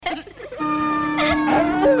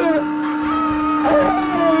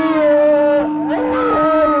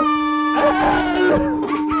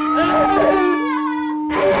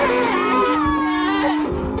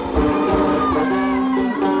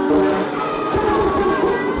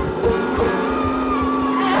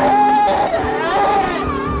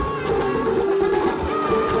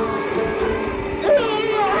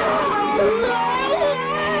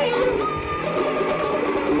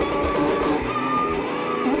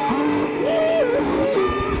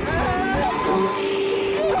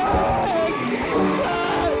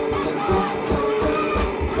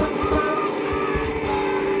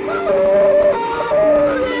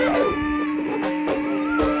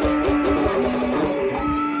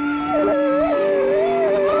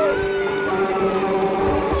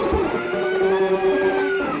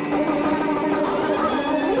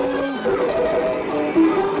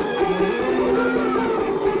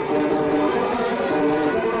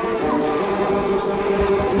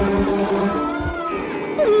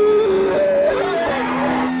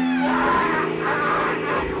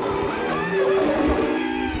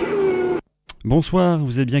bonsoir,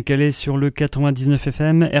 vous êtes bien calé sur le 99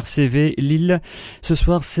 FM, RCV Lille. Ce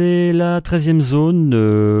soir c'est la 13e zone,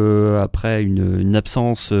 après une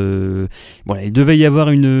absence. Voilà, il devait y avoir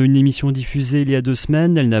une émission diffusée il y a 2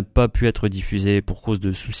 semaines, elle n'a pas pu être diffusée pour cause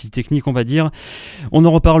de soucis techniques on va dire. On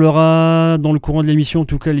en reparlera dans le courant de l'émission, en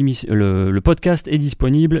tout cas le podcast est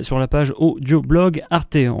disponible sur la page audio blog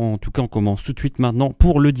Arte. En tout cas on commence tout de suite maintenant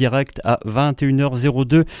pour le direct à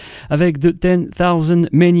 21h02 avec The 10,000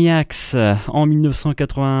 MANIACS en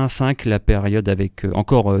 1985, la période avec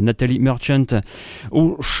encore Natalie Merchant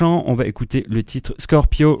au chant. On va écouter le titre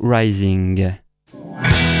Scorpio Rising.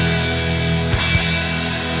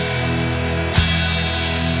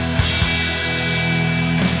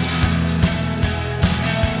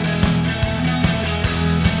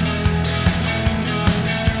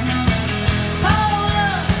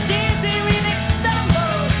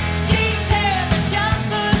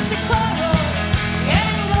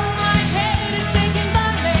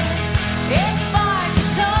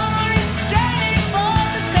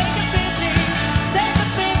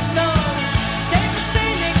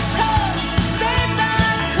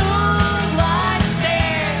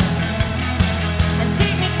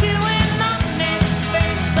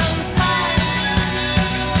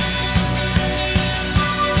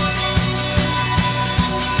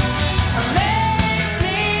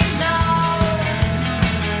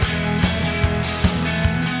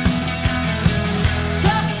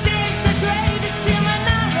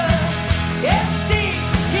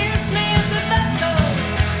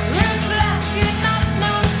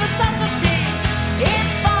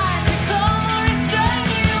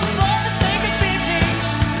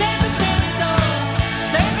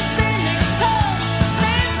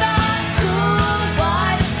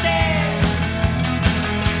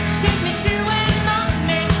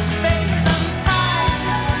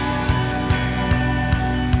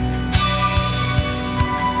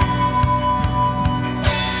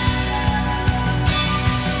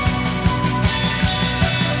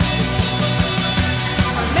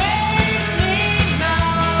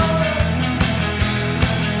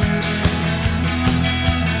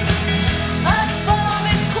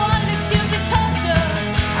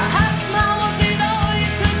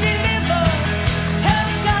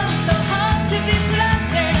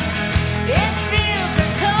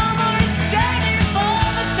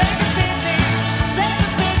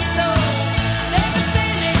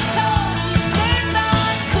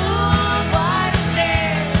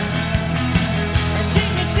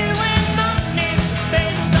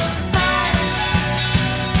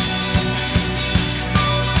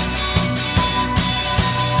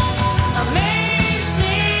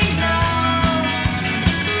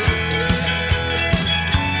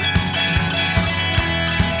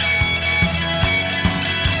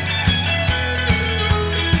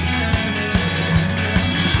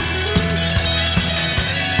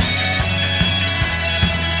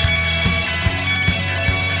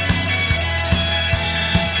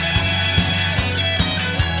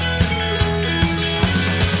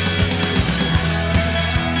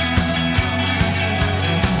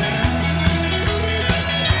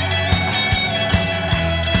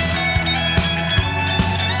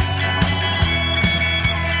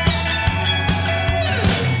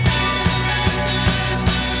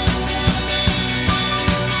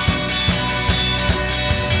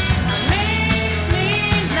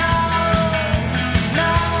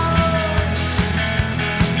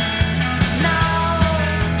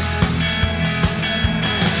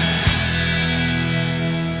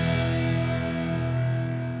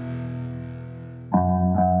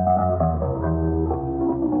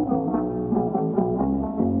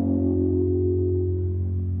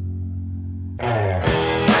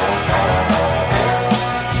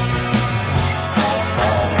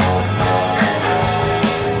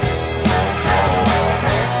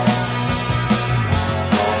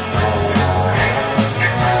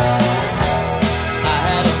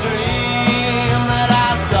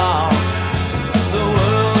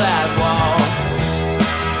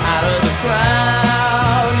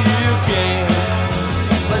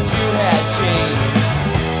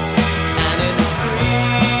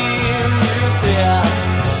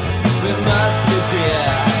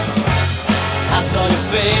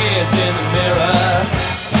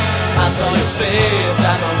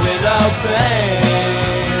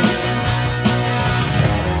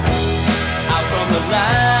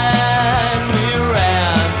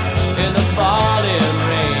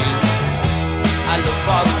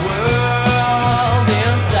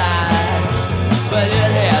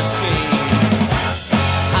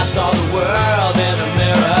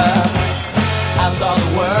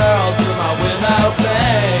 World through my window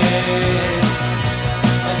pane.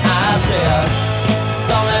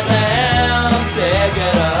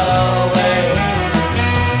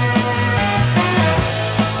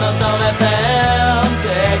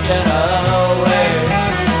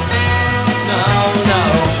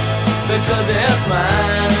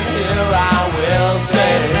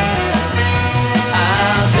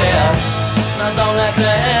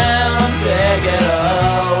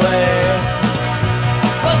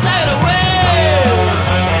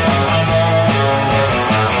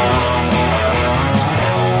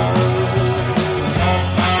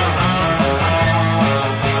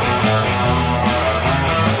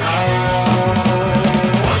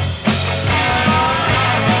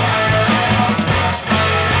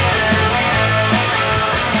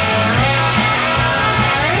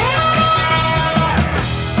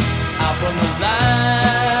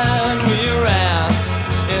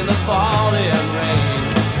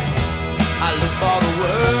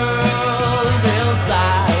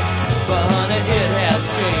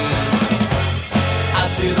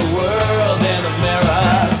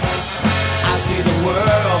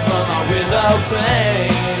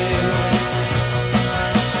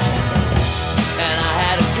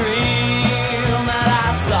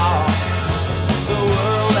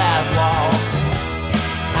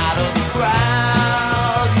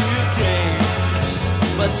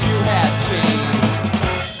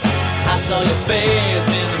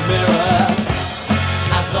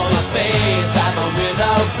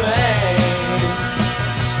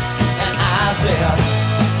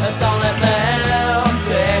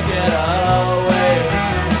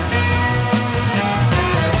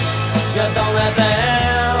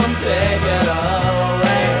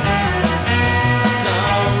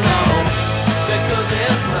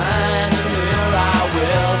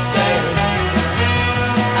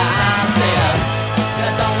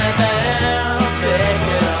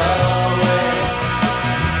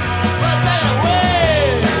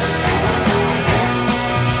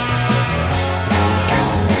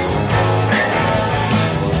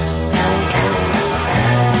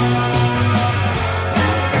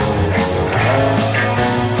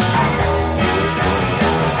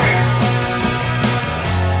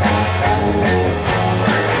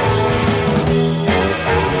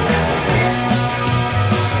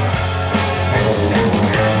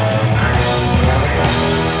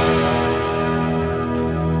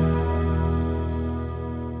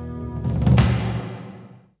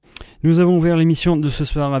 Nous avons ouvert l'émission de ce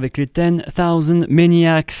soir avec les 10,000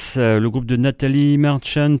 Maniacs, le groupe de Natalie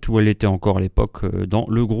Merchant, où elle était encore à l'époque dans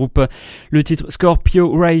le groupe. Le titre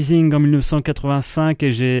Scorpio Rising en 1985,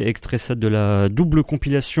 et j'ai extrait ça de la double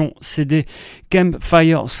compilation CD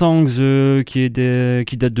Campfire Songs qui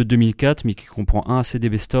date de 2004, mais qui comprend un CD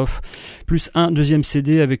best-of, plus un deuxième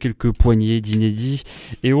CD avec quelques poignées d'inédits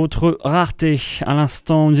et autres raretés. À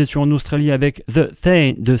l'instant, nous étions en Australie avec The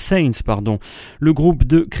Saints, le groupe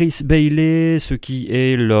de Chris Bailey, ce qui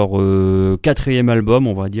est leur quatrième album,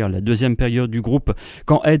 on va dire la deuxième période du groupe,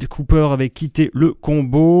 quand Ed Cooper avait quitté le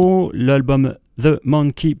combo. L'album The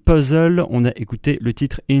Monkey Puzzle, on a écouté le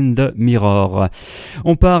titre In the Mirror.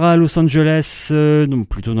 On part à Los Angeles, donc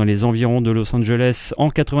plutôt dans les environs de Los Angeles, en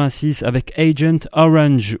 86 avec Agent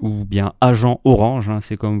Orange, ou bien Agent Orange,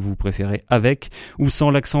 c'est comme vous préférez, avec ou sans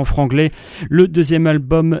l'accent franglais. Le deuxième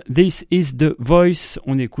album This Is the Voice,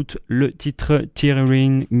 on écoute le titre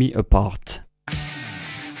Tearing Me Apart.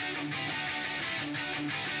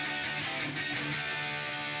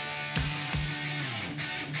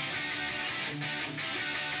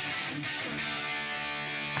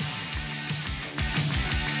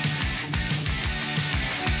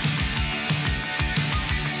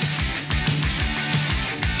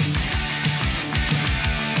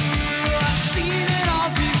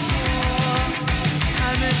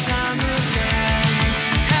 Time again,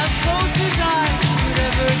 as close as I could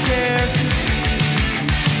ever dare to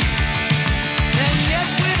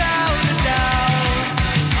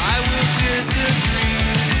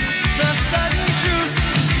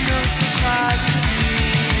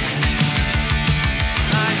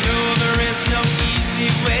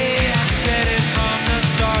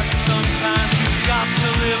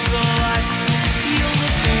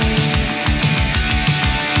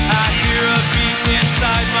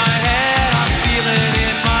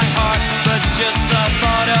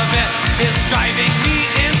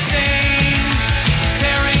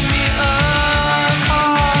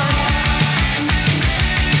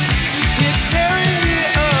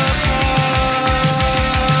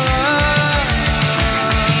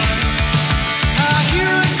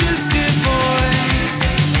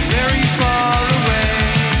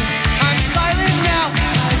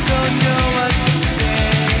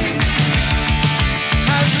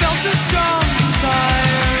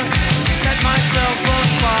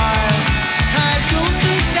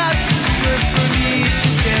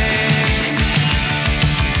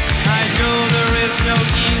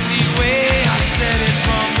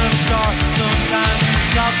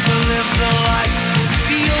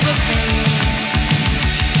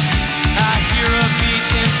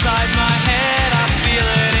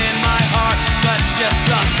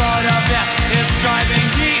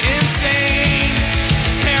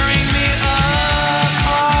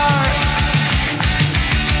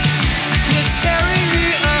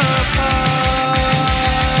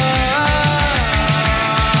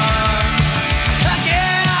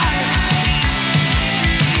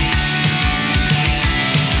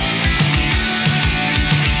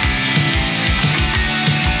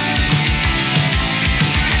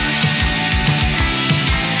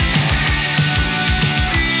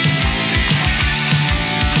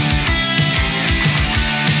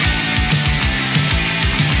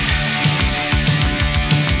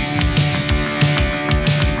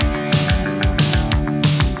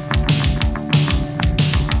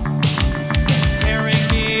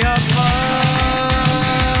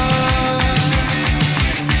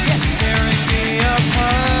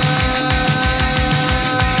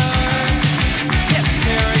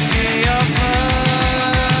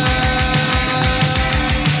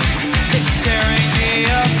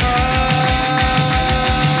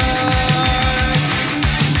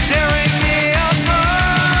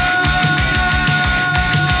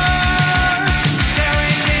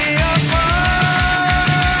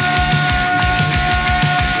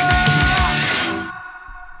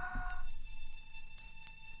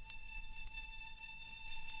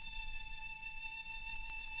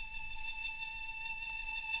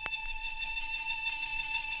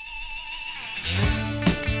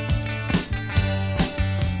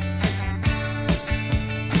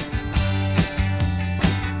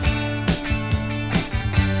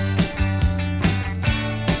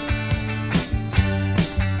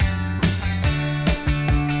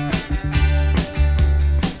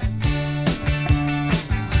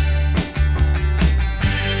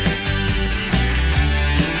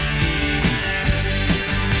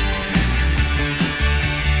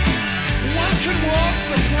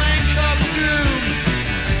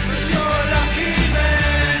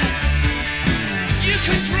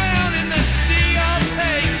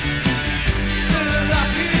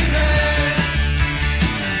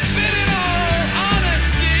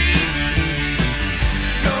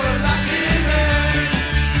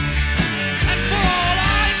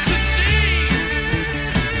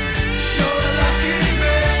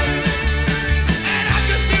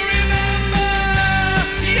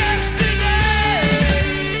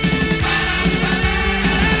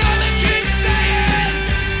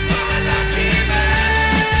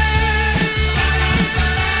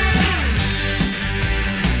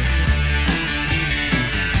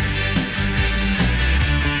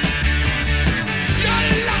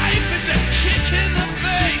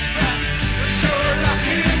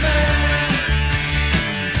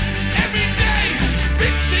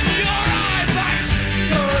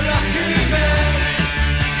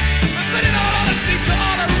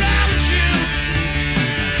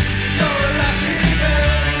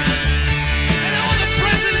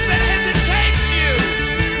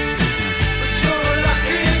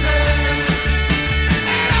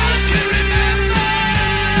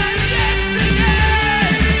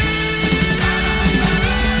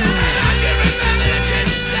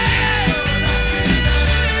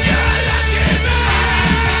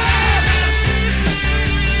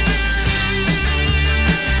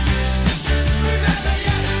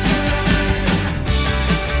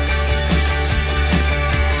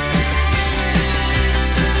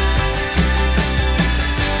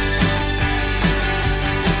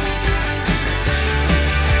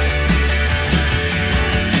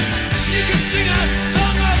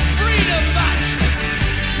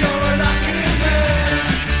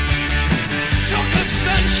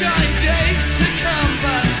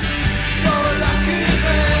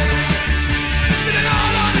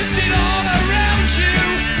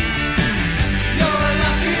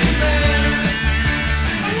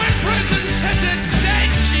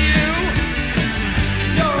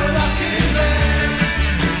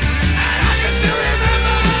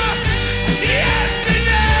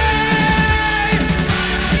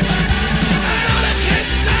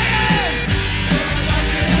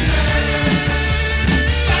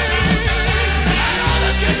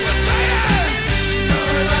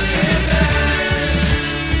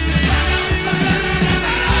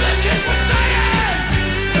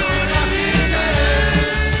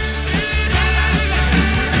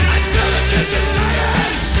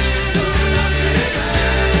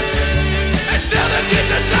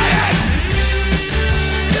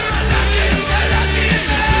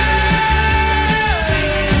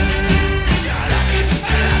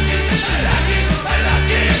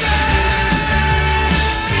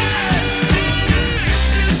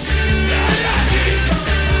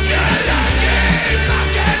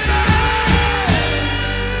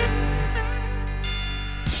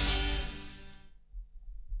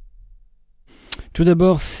Tout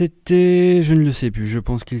d'abord, c'était, je ne le sais plus, je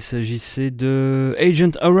pense qu'il s'agissait de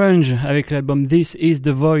Agent Orange avec l'album This Is The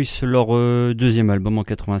Voice, leur deuxième album en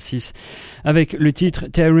 86, avec le titre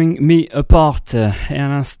Tearing Me Apart. Et à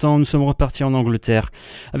l'instant, nous sommes repartis en Angleterre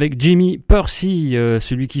avec Jimmy PURSEY,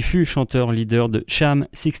 celui qui fut chanteur leader de CHIMP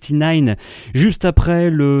 69, juste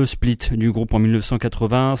après le split du groupe en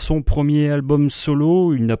 1980, son premier album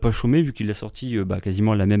solo. Il n'a pas chômé vu qu'il l'a sorti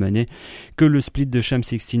quasiment la même année que le split de CHIMP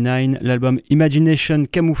 69, l'album Imagination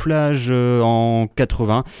Camouflage en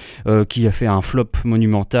 80, qui a fait un flop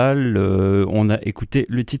monumental. On a écouté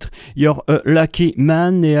le titre You're a Lucky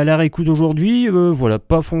Man, et à la réécoute aujourd'hui, voilà,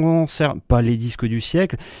 pas les disques du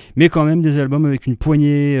siècle, mais quand même des albums avec une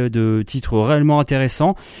poignée de titres réellement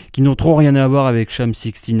intéressants, qui n'ont trop rien à voir avec CHIMP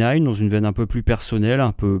 69, dans une veine un peu plus personnelle,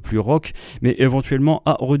 un peu plus rock, mais éventuellement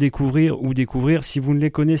à redécouvrir ou découvrir si vous ne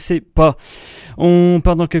les connaissez pas. On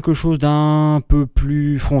part dans quelque chose d'un peu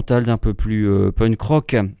plus frontal, d'un peu plus punk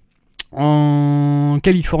rock. En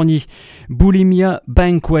Californie, Bulimia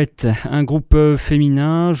Banquet, un groupe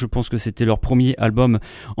féminin, je pense que c'était leur premier album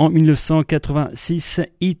en 1986,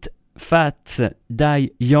 Eat Fat,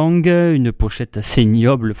 Die Young, une pochette assez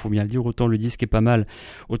ignoble, faut bien le dire, autant le disque est pas mal,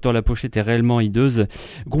 autant la pochette est réellement hideuse.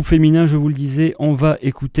 Groupe féminin, je vous le disais, on va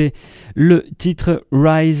écouter le titre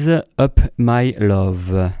Rise Up My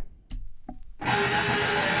Love.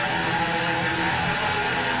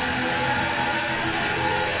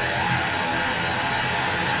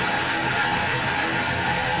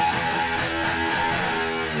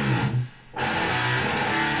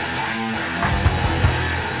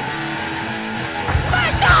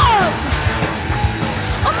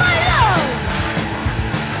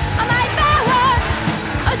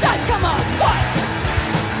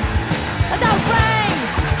 The rain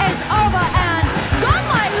is over and gone,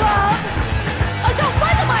 my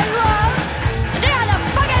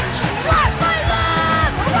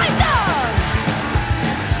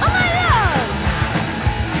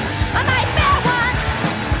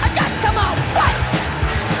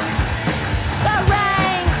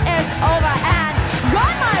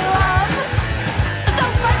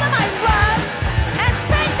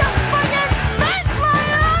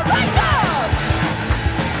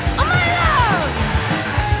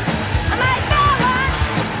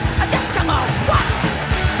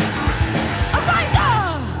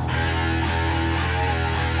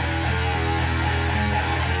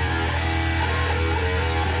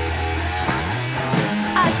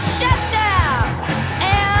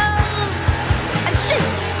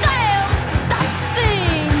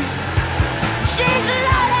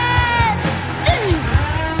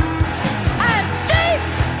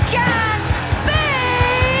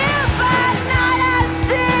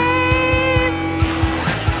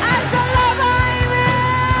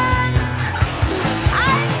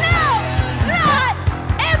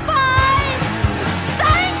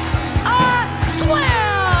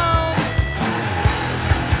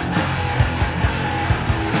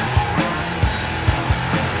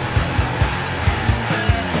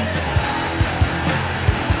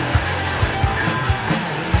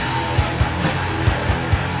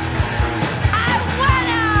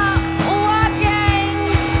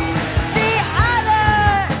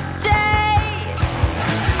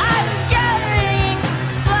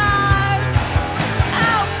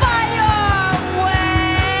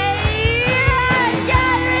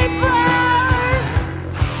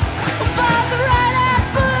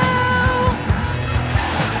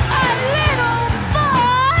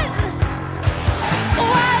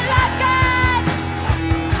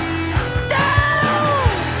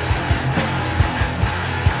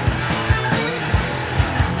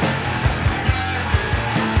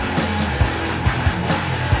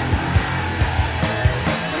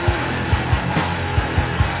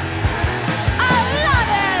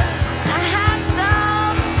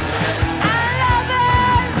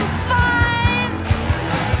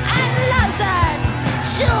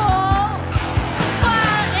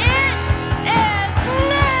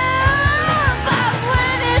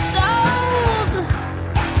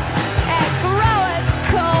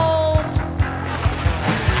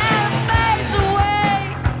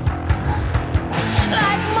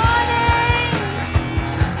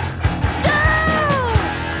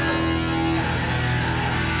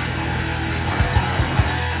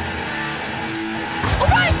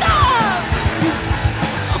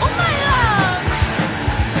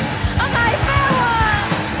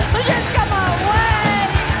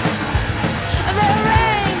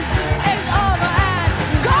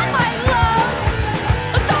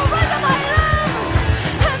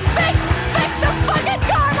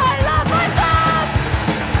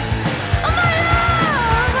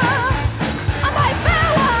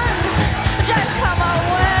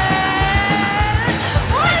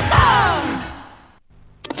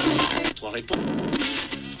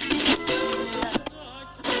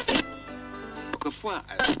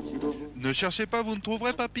Ne cherchez pas, vous ne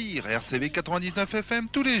trouverez pas pire. RCV 99 FM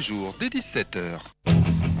tous les jours, dès 17h.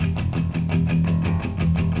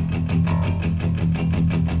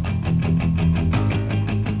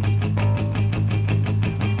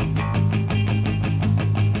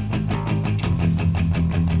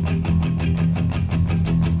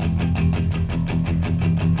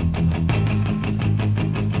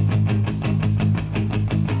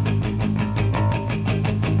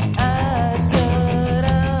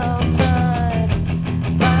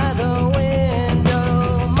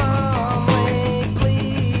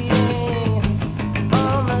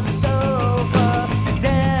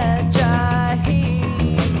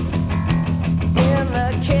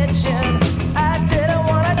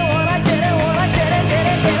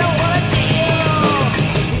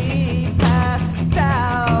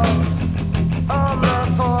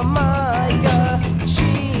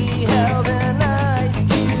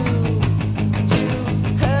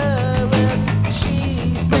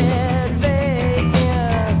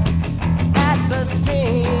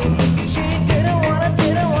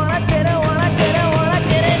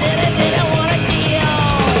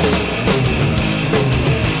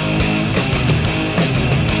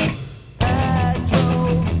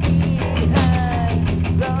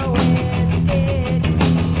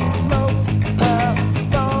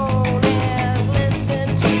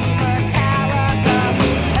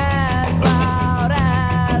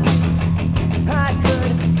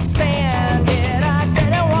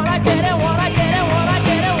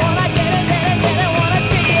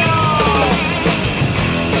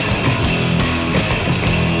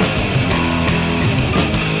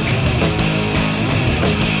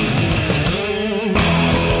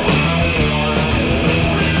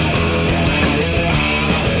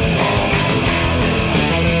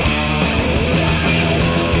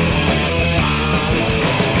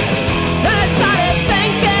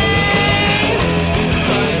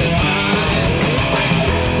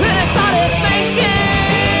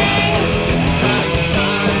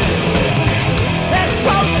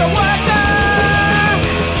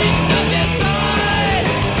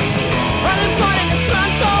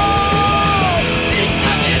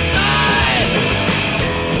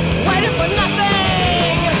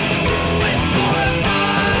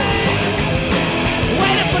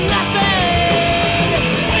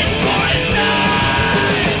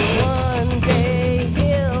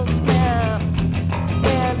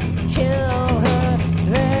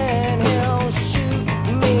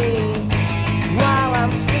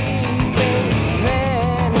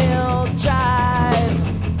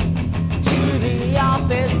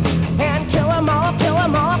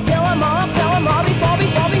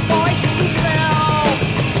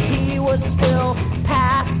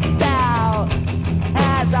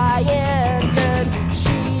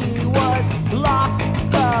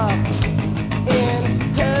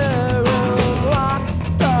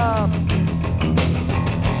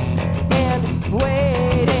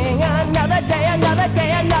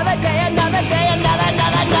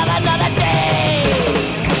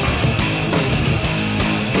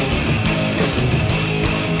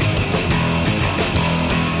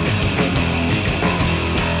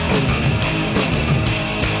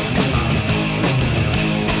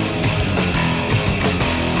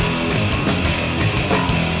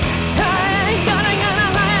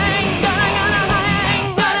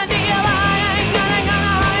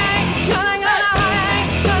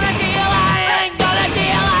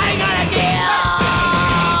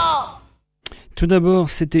 Tout d'abord,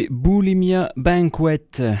 c'était Bulimia Banquet,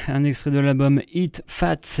 un extrait de l'album Eat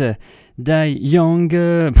Fats, Die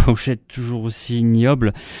Young, pochette toujours aussi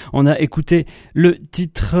ignoble. On a écouté le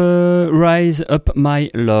titre Rise Up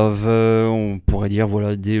My Love. On pourrait dire,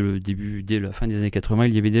 voilà, dès le début, dès la fin des années 80,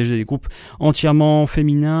 il y avait déjà des groupes entièrement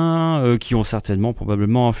féminins qui ont certainement,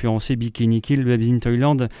 probablement influencé Bikini Kill, Babes in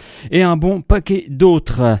Toyland et un bon paquet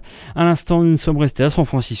d'autres. À l'instant, nous sommes restés à San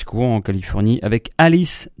Francisco, en Californie, avec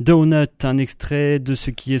Alice Donut, un extrait de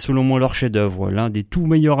ce qui est selon moi leur chef-d'œuvre, l'un des tout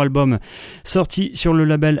meilleurs albums sortis sur le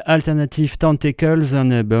label alternatif Tentacles,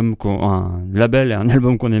 un album qu'on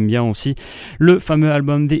aime bien aussi, le fameux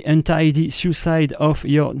album The Untidy Suicide of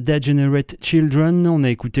Your Degenerate Children. On a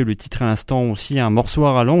écouté le titre à l'instant aussi, un morceau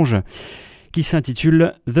à rallonge qui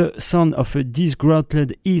s'intitule The Son of a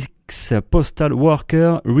Disgruntled Postal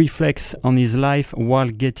Worker Reflects on His Life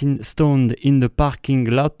While Getting Stoned in the Parking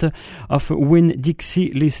Lot of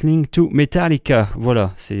Winn-Dixie Listening to Metallica.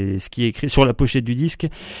 Voilà, c'est ce qui est écrit sur la pochette du disque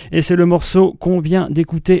et c'est le morceau qu'on vient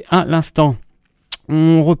d'écouter à l'instant.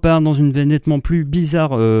 On repart dans une veine nettement plus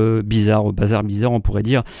bizarre, bazar bizarre on pourrait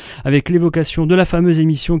dire, avec l'évocation de la fameuse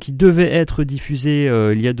émission qui devait être diffusée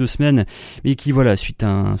il y a 2 semaines, mais qui voilà, suite à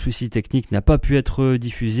un souci technique, n'a pas pu être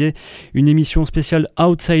diffusée. Une émission spéciale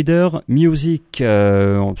Outsider Music,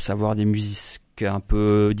 on peut savoir des musiques un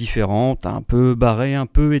peu différente, un peu barrée, un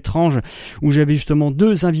peu étrange, où j'avais justement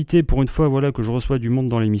 2 invités pour une fois, voilà, que je reçois du monde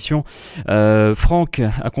dans l'émission. Franck,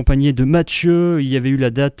 accompagné de Mathieu, il y avait eu la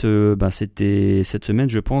date, c'était cette semaine,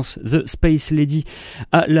 je pense, The Space Lady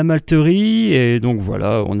à la Malterie, et donc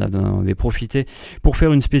voilà, on avait profité pour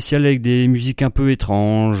faire une spéciale avec des musiques un peu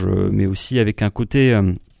étranges, mais aussi avec un côté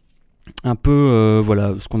un peu,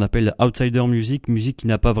 voilà, ce qu'on appelle outsider music qui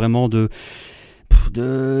n'a pas vraiment de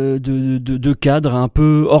cadre, un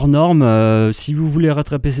peu hors norme. Si vous voulez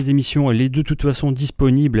rattraper cette émission, elle est de toute façon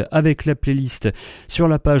disponible avec la playlist sur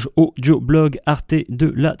la page Audio Blog Arte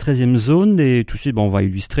de la 13e zone, et tout de suite on va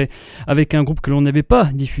illustrer avec un groupe que l'on n'avait pas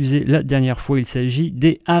diffusé la dernière fois. Il s'agit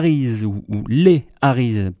des Harrys, ou les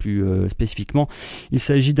Harrys plus spécifiquement. Il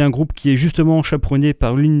s'agit d'un groupe qui est justement chaperonné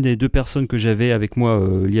par l'une des 2 personnes que j'avais avec moi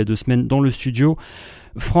il y a 2 semaines dans le studio,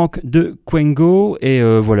 Franck de Quengo, et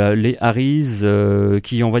voilà, les Harrys,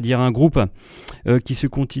 qui, on va dire, un groupe qui se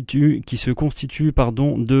constitue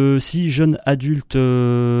de 6 jeunes adultes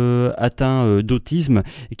atteints d'autisme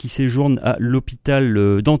et qui séjournent à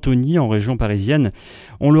l'hôpital d'Antony en région parisienne.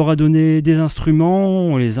 On leur a donné des instruments,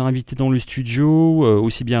 on les a invités dans le studio,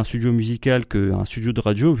 aussi bien un studio musical qu'un studio de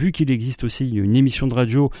radio, vu qu'il existe aussi une émission de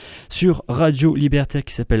radio sur Radio Libertaire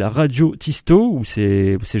qui s'appelle Radio Tisto, où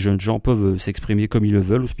ces jeunes gens peuvent s'exprimer comme ils le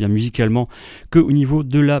veulent, aussi bien musicalement que au niveau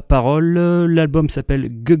de la parole. L'album s'appelle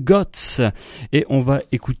Ggots et on va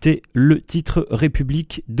écouter le titre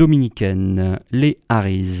République Dominicaine, les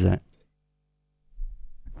Harrys.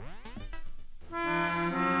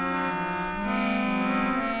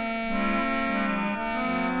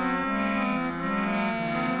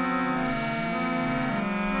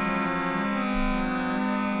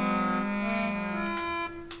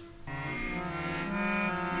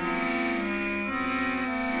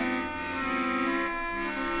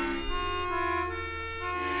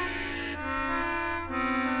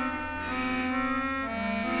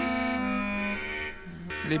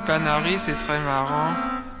 Les panaris, c'est très marrant,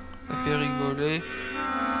 ça fait rigoler.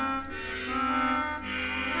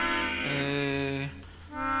 Et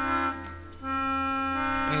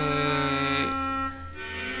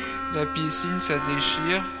la piscine, ça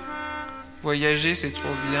déchire. Voyager, c'est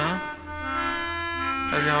trop bien.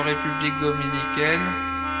 Aller en République Dominicaine.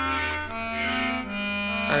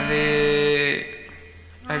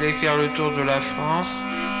 Aller faire le tour de la France.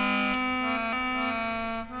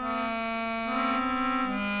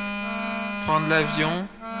 Prendre l'avion,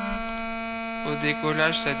 au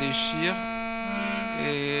décollage ça déchire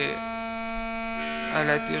et à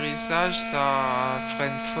l'atterrissage ça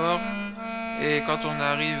freine fort, et quand on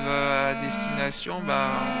arrive à destination,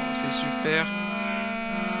 c'est super.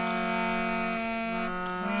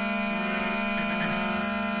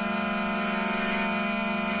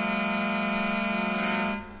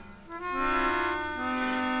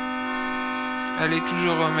 Aller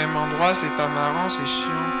toujours au même endroit, c'est pas marrant, c'est chiant.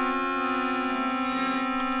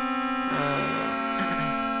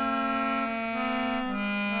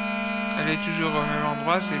 Aller toujours au même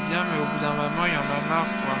endroit, c'est bien, mais au bout d'un moment, il y en a marre,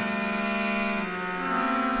 quoi.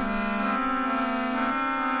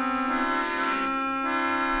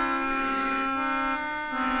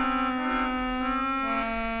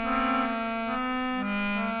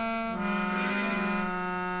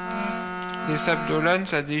 Les Sables d'Olonne,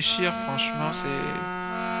 ça déchire, franchement,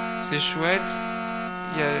 c'est chouette.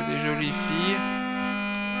 Il y a des jolies filles.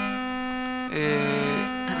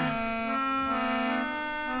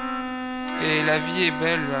 Et la vie est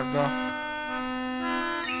belle là-bas.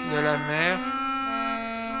 Il y a la mer.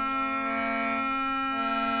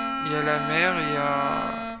 Il y a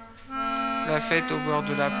la fête au bord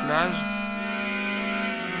de la plage.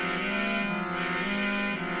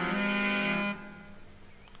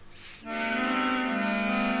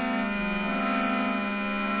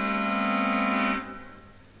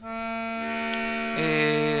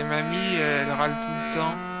 Et mamie, elle râle tout le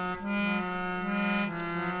temps.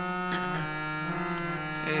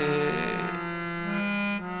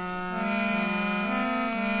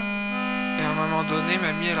 Et à un moment donné,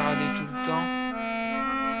 mamie, elle râlait tout le temps.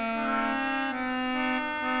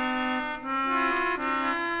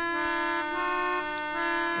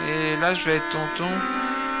 Et là, je vais être tonton,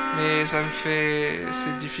 mais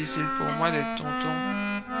c'est difficile pour moi d'être tonton.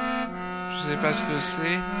 Je sais pas ce que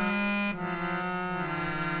c'est.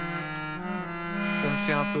 Ça me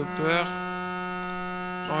fait un peu peur.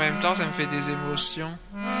 En même temps, ça me fait des émotions.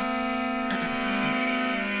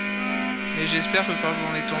 Mais j'espère que quand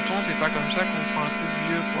on est tonton, c'est pas comme ça qu'on fera un coup de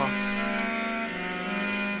vieux, quoi.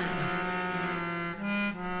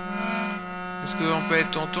 Parce qu'on peut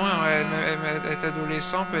être tonton et être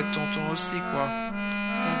adolescent, peut être tonton aussi, quoi.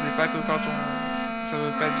 Donc c'est pas que quand on... Ça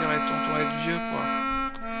veut pas dire être tonton, être vieux, quoi.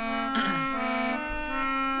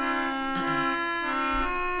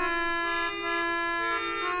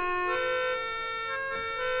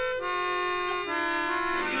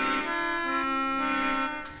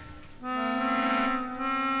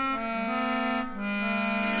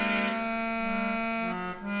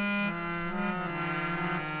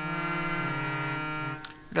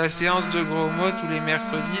 La séance de gros mots tous les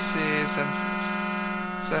mercredis, ça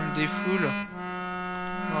me défoule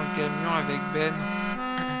dans le camion avec Ben.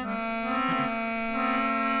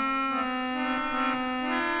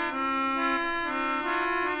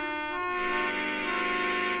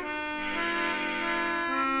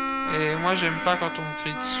 Et moi, j'aime pas quand on me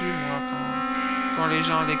crie dessus. Moi, quand les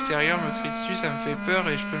gens à l'extérieur me crient dessus, ça me fait peur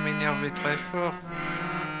et je peux m'énerver très fort.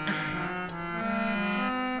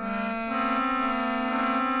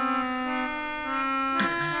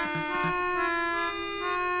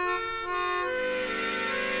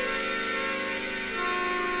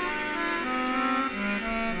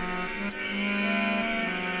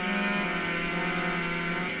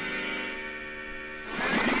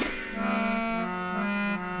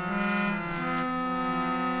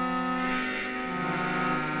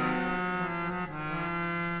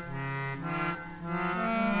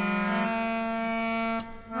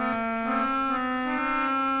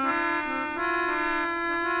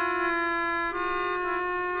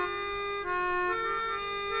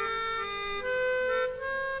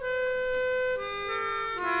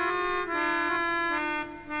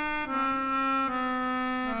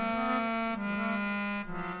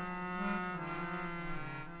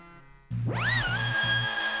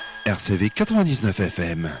 RCV 99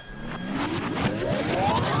 FM.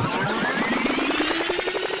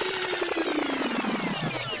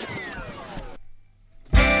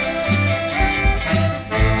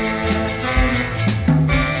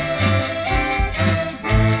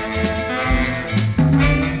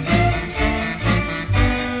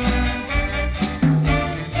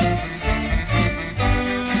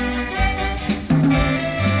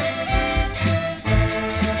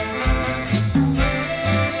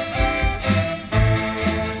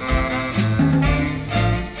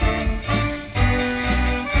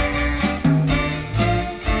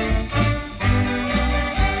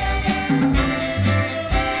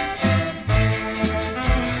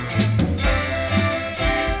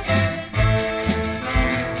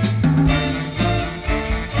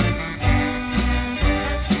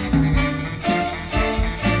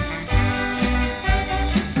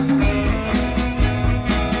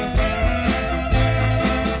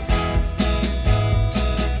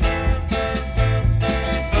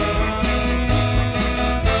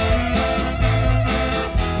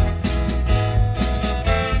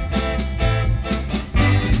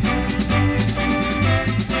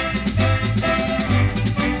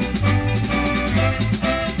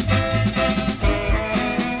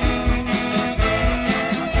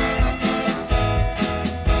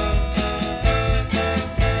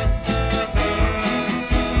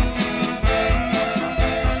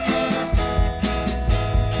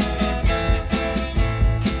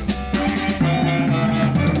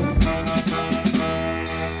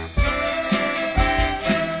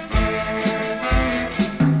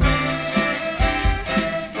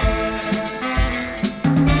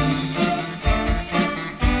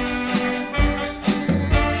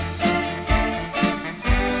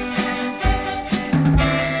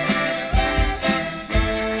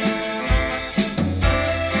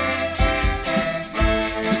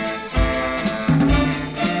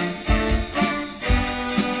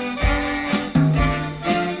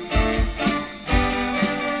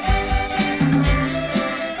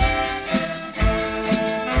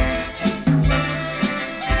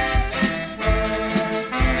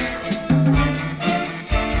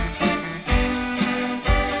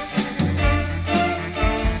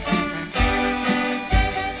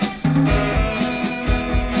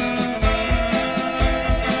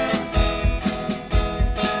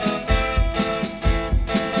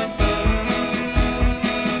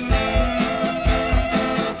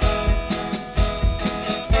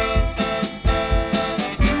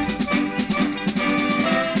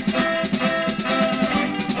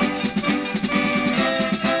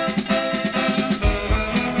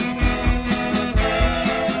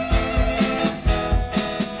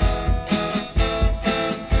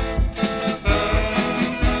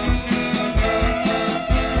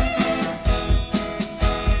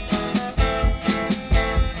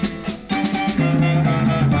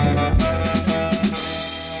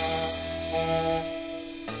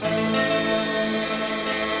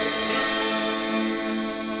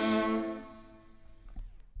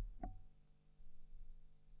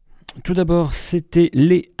 Tout d'abord, c'était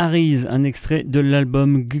les Harrys, un extrait de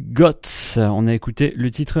l'album Ggots. On a écouté le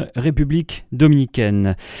titre République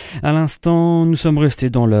Dominicaine. À l'instant, nous sommes restés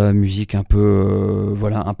dans la musique un peu,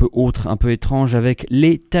 un peu autre, un peu étrange avec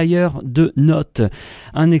les Tailleurs de Notes.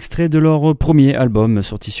 Un extrait de leur premier album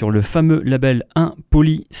sorti sur le fameux label Un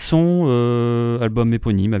Polisson, album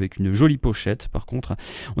éponyme avec une jolie pochette. Par contre,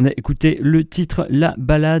 on a écouté le titre La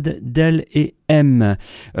ballade d'L&M.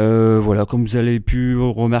 Comme vous avez pu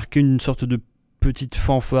remarquer, une sorte de petite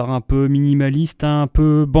fanfare un peu minimaliste, un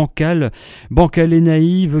peu bancale et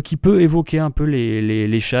naïve, qui peut évoquer un peu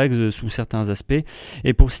les Shags sous certains aspects.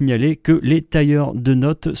 Et pour signaler que les Tailleurs de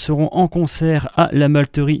Notes seront en concert à la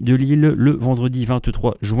Malterie de Lille le vendredi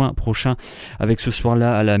 23 juin prochain, avec ce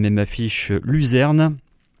soir-là à la même affiche Luzerne.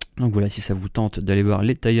 Donc voilà, si ça vous tente d'aller voir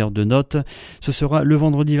les Tailleurs de Notes, ce sera le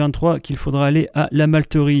vendredi 23 qu'il faudra aller à la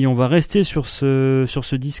Malterie. On va rester sur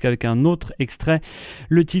ce disque avec un autre extrait.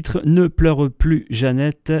 Le titre Ne pleure plus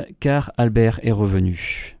Jeanette, car Albert est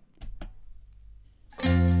revenu.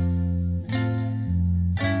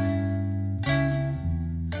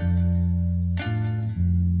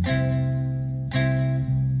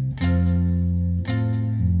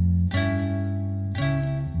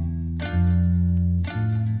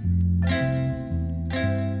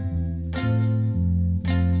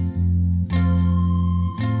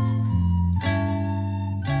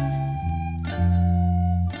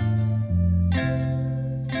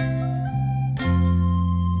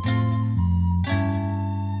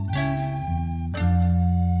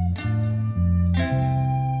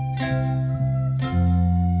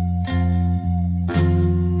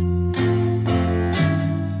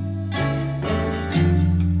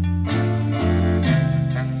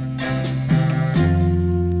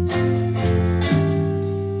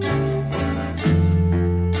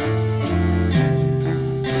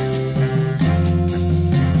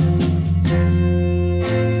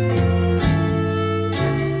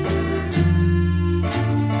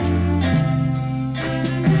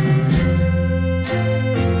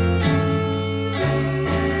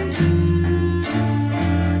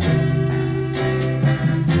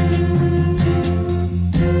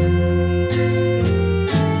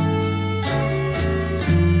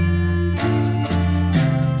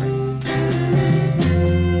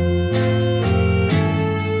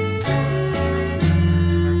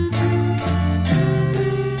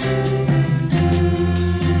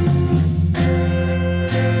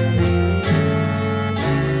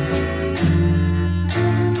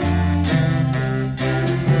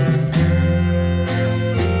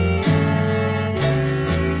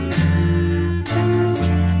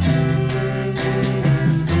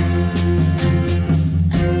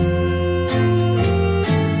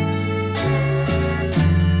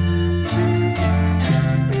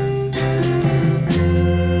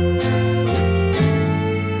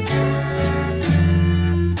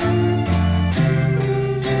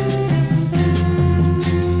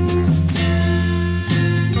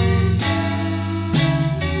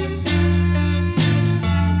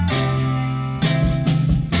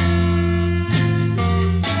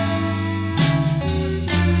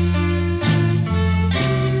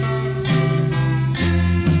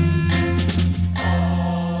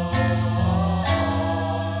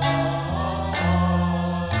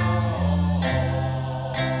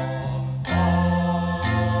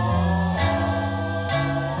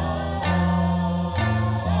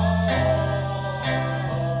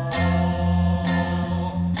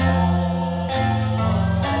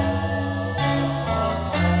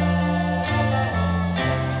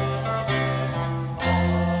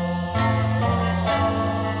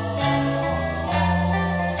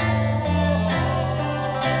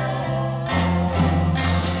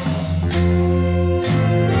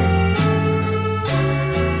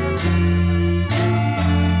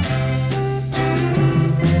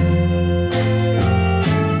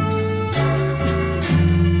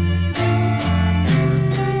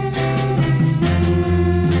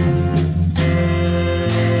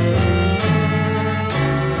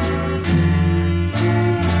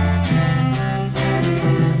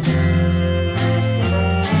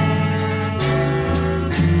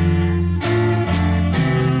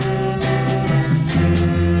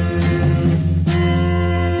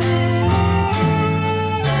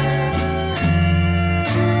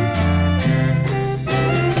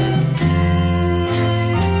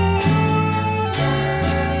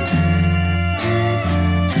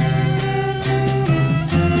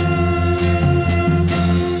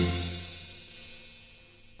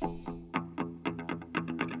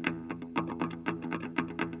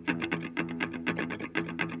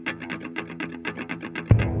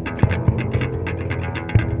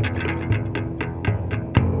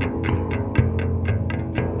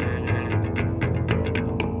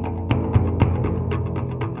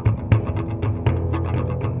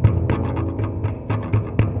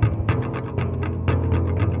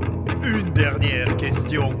 dernière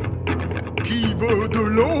question. Qui veut de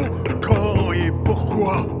l'eau, quand et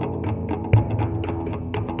pourquoi?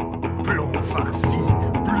 Plomb farci,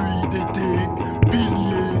 pluie d'été,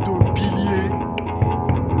 piliers de piliers.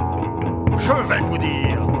 Je vais vous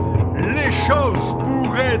dire, les choses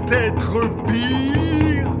pourraient être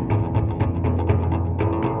pires.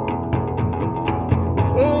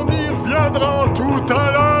 On y reviendra tout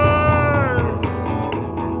à l'heure.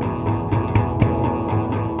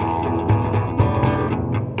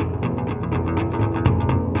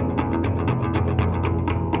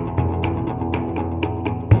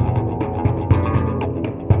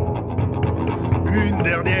 Une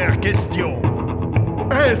dernière question.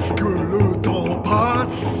 Est-ce que le temps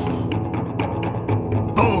passe?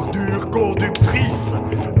 Bordure conductrice,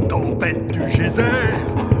 tempête du geyser,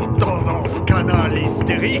 tendance canal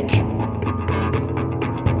hystérique.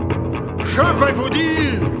 Je vais vous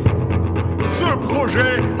dire, ce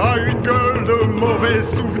projet a une gueule de mauvais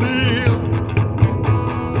souvenirs.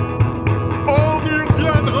 On y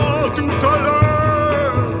reviendra tout à l'heure.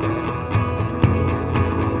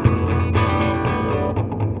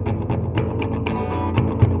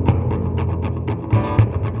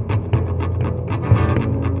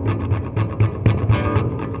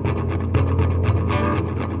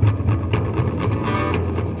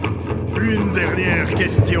 Une dernière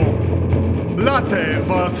question. La terre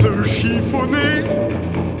va se chiffonner.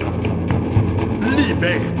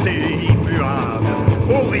 Liberté immuable,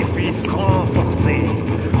 orifice renforcé,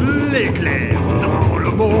 l'éclair dans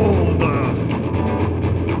le monde.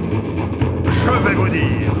 Je vais vous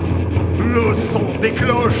dire, le son des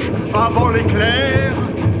cloches avant l'éclair.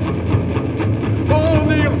 On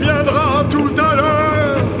y reviendra tout à l'heure.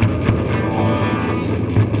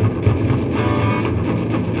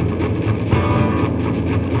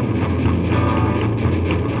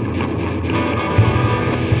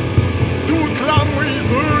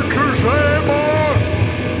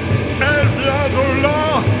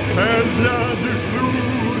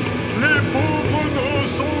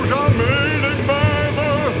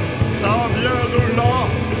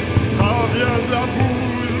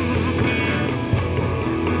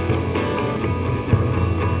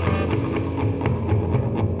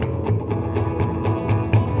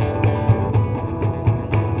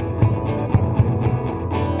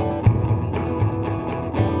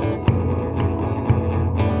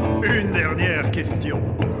 Une dernière question.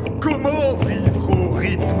 Comment vivre au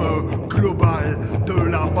rythme global de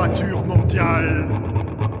la pâture mondiale?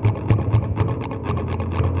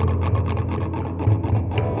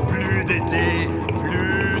 Plus d'été,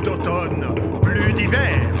 plus d'automne, plus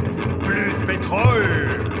d'hiver, plus de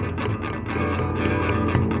pétrole.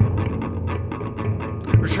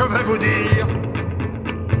 Je vais vous dire,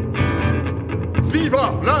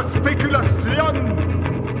 viva la spéculation!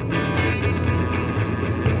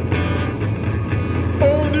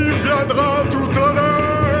 On y reviendra tout à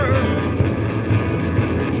l'heure.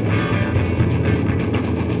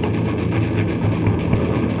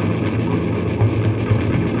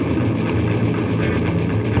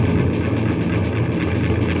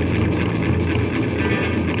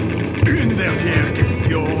 Une dernière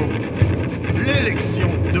question. L'élection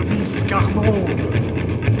de Miss Carmonde.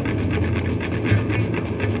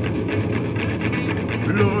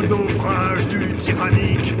 Le naufrage du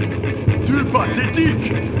tyrannique, du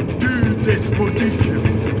pathétique, du despotique,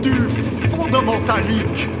 du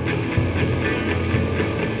fondamentalique.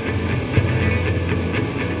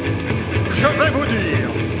 Je vais vous dire,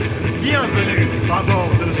 bienvenue à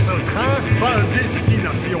bord de ce train à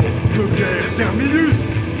destination de guerre terminus.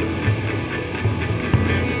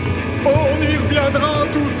 On y reviendra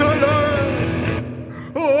tout à l'heure.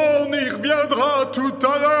 On y reviendra tout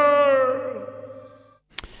à l'heure.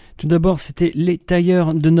 Tout d'abord, c'était les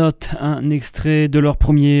Tailleurs de Notes, un extrait de leur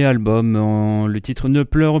premier album. Le titre Ne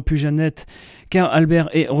pleure plus Jeanette, car Albert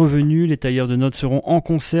est revenu. Les Tailleurs de Notes seront en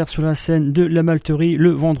concert sur la scène de la Malterie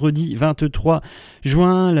le vendredi 23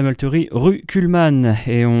 juin, la Malterie rue Kuhlmann.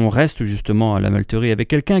 Et on reste justement à la Malterie avec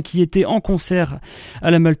quelqu'un qui était en concert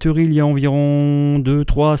à la Malterie il y a environ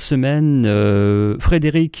 2-3 semaines,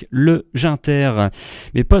 Frédéric le JUNTER,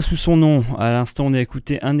 mais pas sous son nom. À l'instant, on a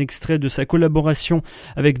écouté un extrait de sa collaboration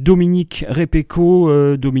avec Dominique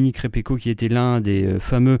Repecco. Dominique Repecco qui était l'un des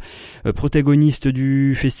fameux protagonistes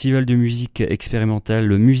du festival de musique expérimental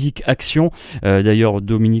musique action. D'ailleurs,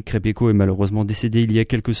 Dominique Crépéco est malheureusement décédé il y a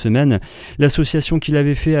quelques semaines. L'association qu'il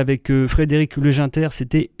avait fait avec Frédéric Le Junter,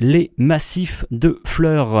 c'était les Massifs de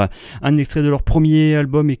Fleurs. Un extrait de leur premier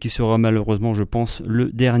album et qui sera malheureusement, je pense,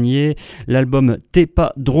 le dernier. L'album T'es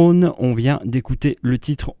pas drône. On vient d'écouter le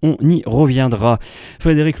titre On y reviendra.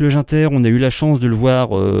 Frédéric Le Junter, on a eu la chance de le voir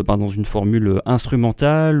dans une formule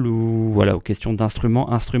instrumentale ou voilà, aux questions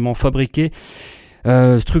instruments fabriqués.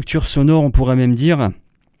 Structure sonore, on pourrait même dire.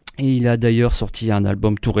 Et il a d'ailleurs sorti un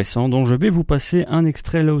album tout récent dont je vais vous passer un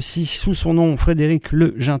extrait là aussi sous son nom, Frédéric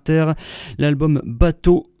Le Junter, l'album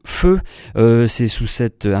Bateau. Feu, c'est sous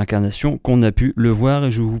cette incarnation qu'on a pu le voir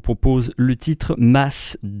et je vous propose le titre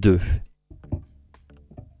Masse 2.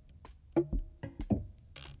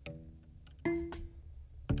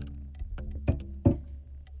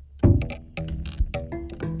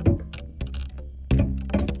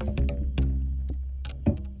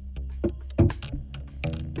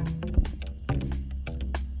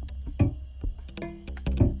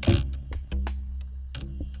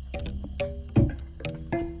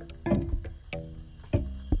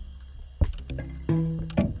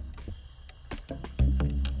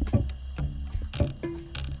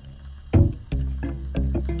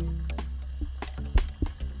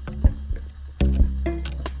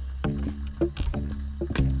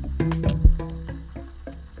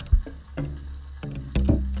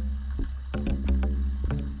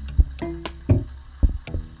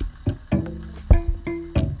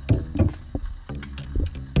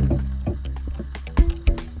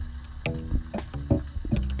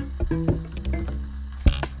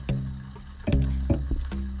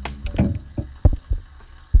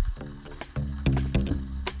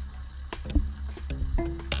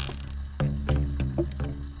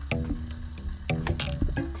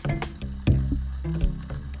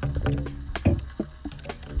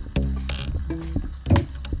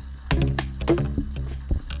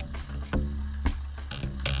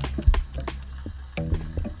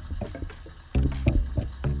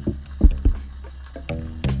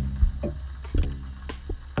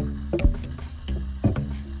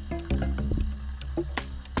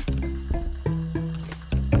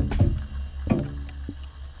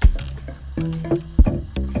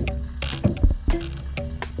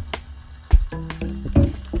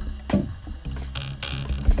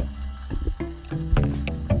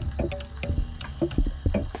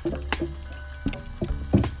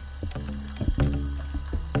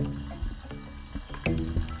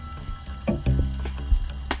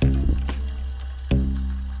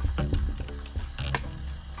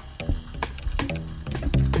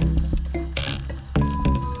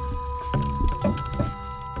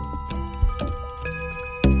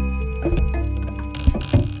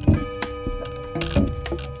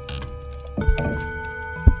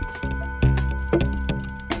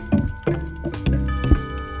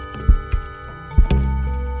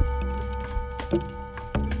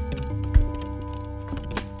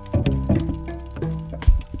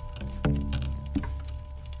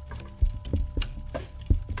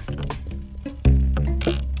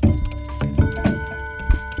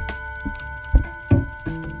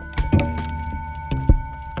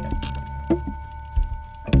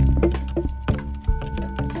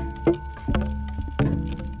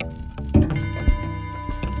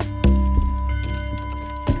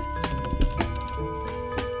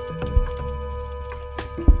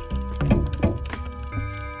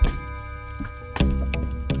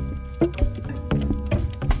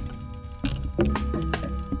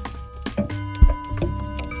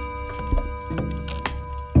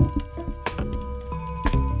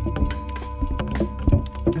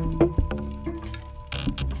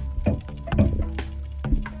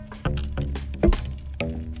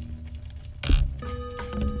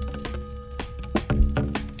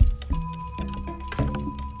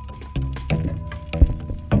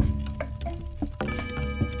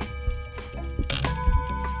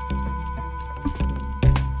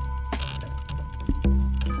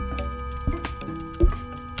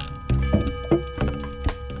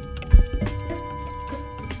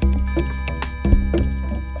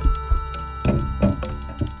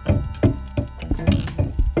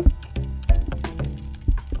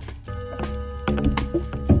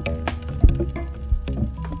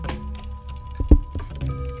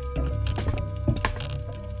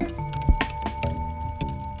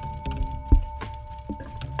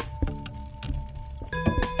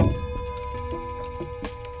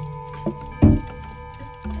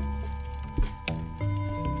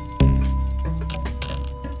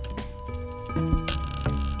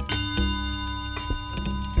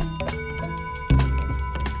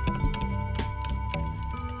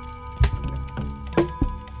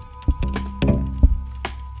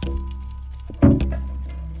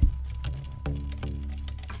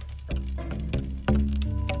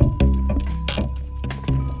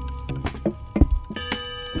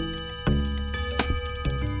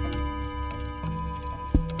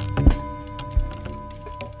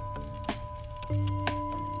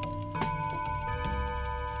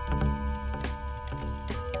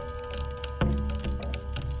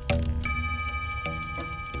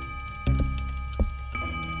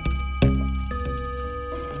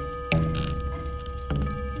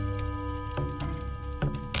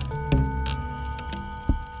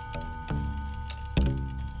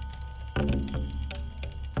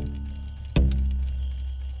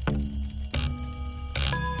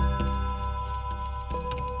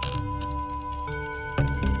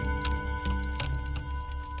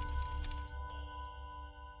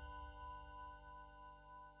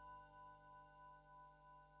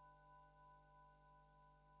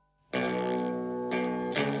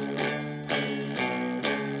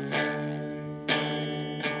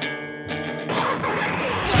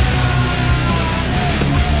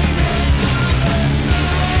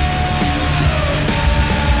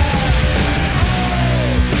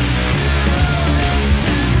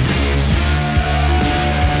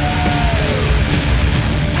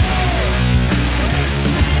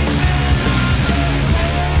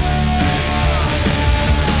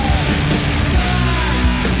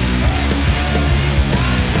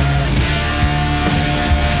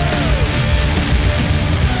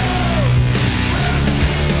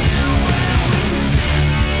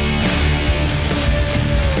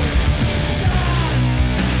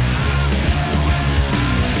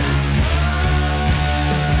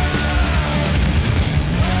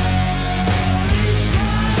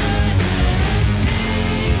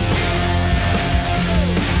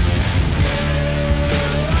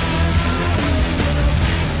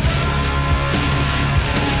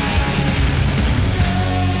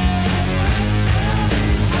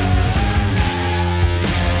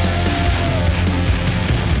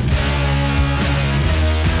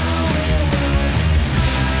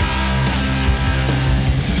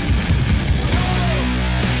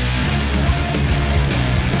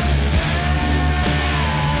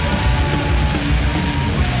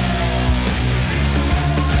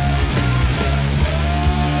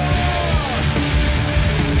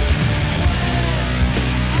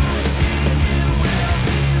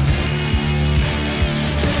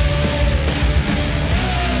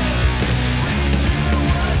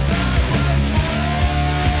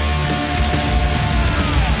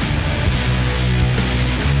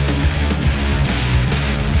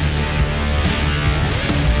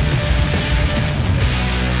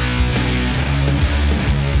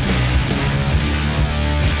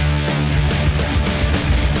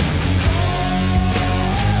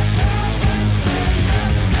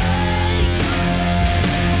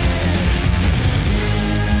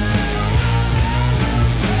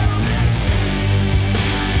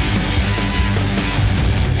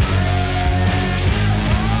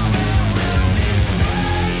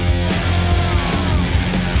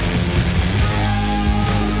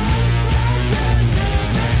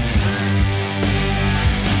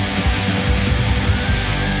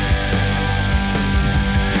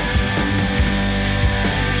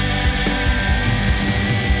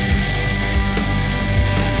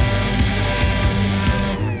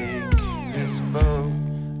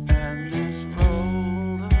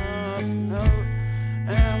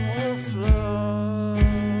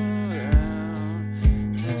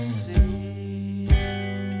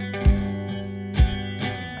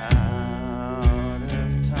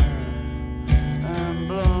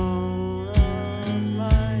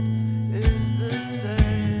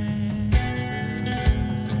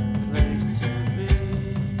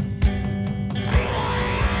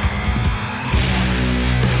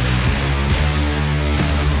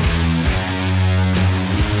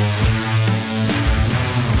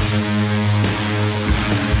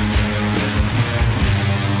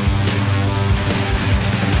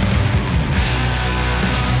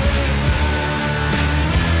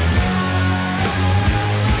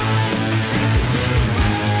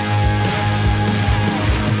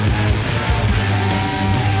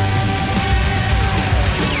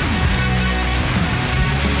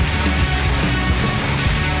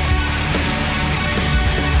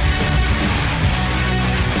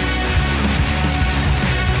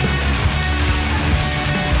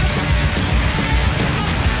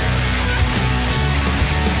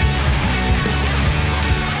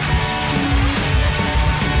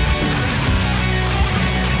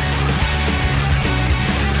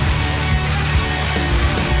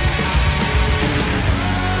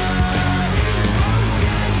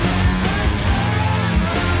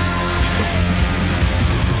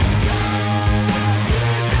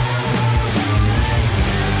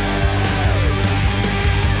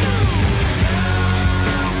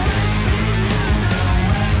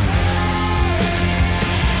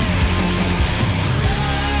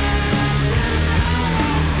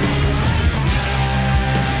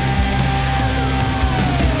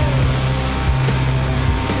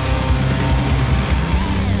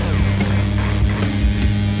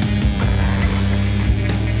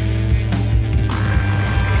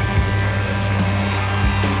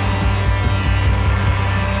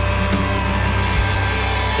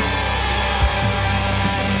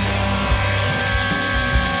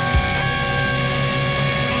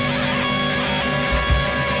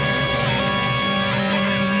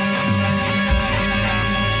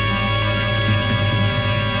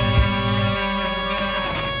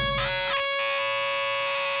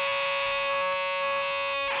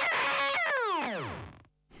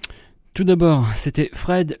 Tout d'abord, c'était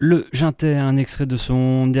Fred le JUNTER, un extrait de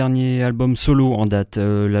son dernier album solo en date,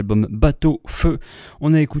 l'album Bateau, Feu.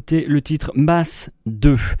 On a écouté le titre MASSIFS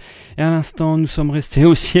de. Et à l'instant, nous sommes restés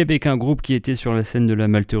aussi avec un groupe qui était sur la scène de la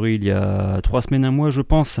Malterie il y a 3 semaines, un mois je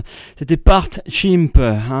pense. C'était CHIMP,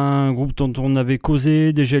 un groupe dont on avait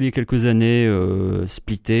causé déjà il y a quelques années,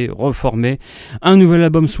 splitté, reformé. Un nouvel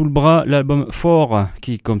album sous le bras, l'album Fort,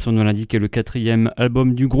 qui comme son nom l'indique est le 4e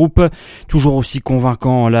album du groupe. Toujours aussi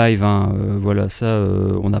convaincant en live, hein. Voilà, ça,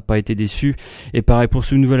 on n'a pas été déçus. Et pareil pour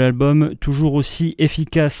ce nouvel album, toujours aussi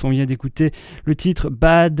efficace. On vient d'écouter le titre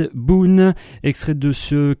Bad Boon, extrait de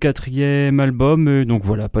ce 4e album. Donc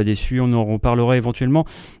voilà, pas déçus. On en reparlera éventuellement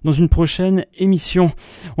dans une prochaine émission.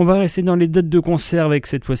 On va rester dans les dates de concert avec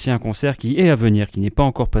cette fois-ci un concert qui est à venir, qui n'est pas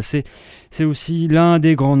encore passé. C'est aussi l'un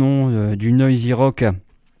des grands noms du noisy rock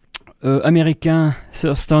américain,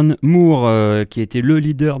 Thurston Moore, qui était le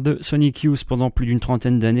leader de Sonic Youth pendant plus d'une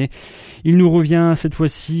 30aine d'années. Il nous revient cette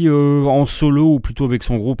fois-ci en solo, ou plutôt avec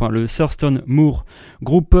son groupe, le Thurston Moore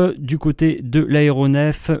groupe du côté de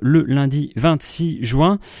l'aéronef le lundi 26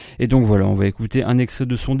 juin. Et donc voilà, on va écouter un extrait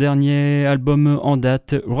de son dernier album en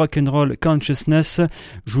date, Rock'n'Roll Consciousness.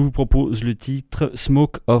 Je vous propose le titre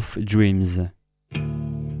Smoke of Dreams.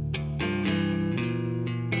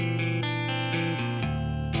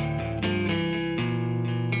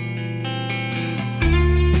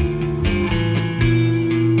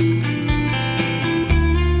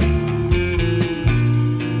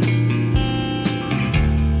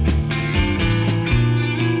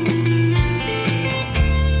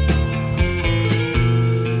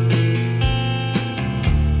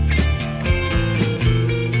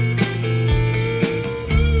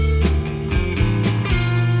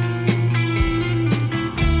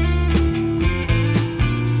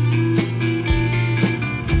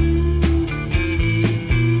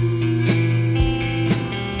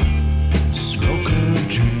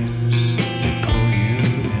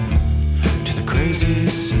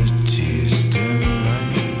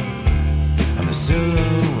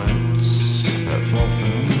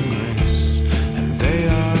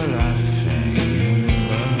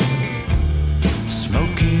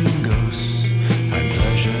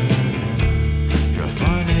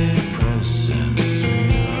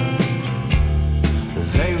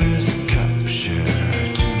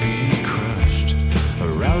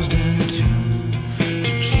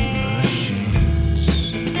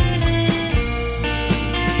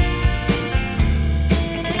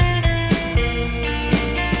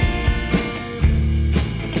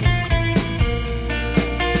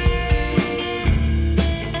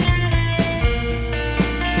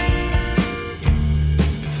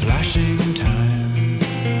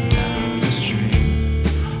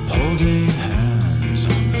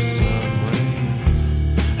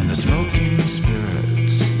 Smoking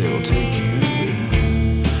spirits, they will take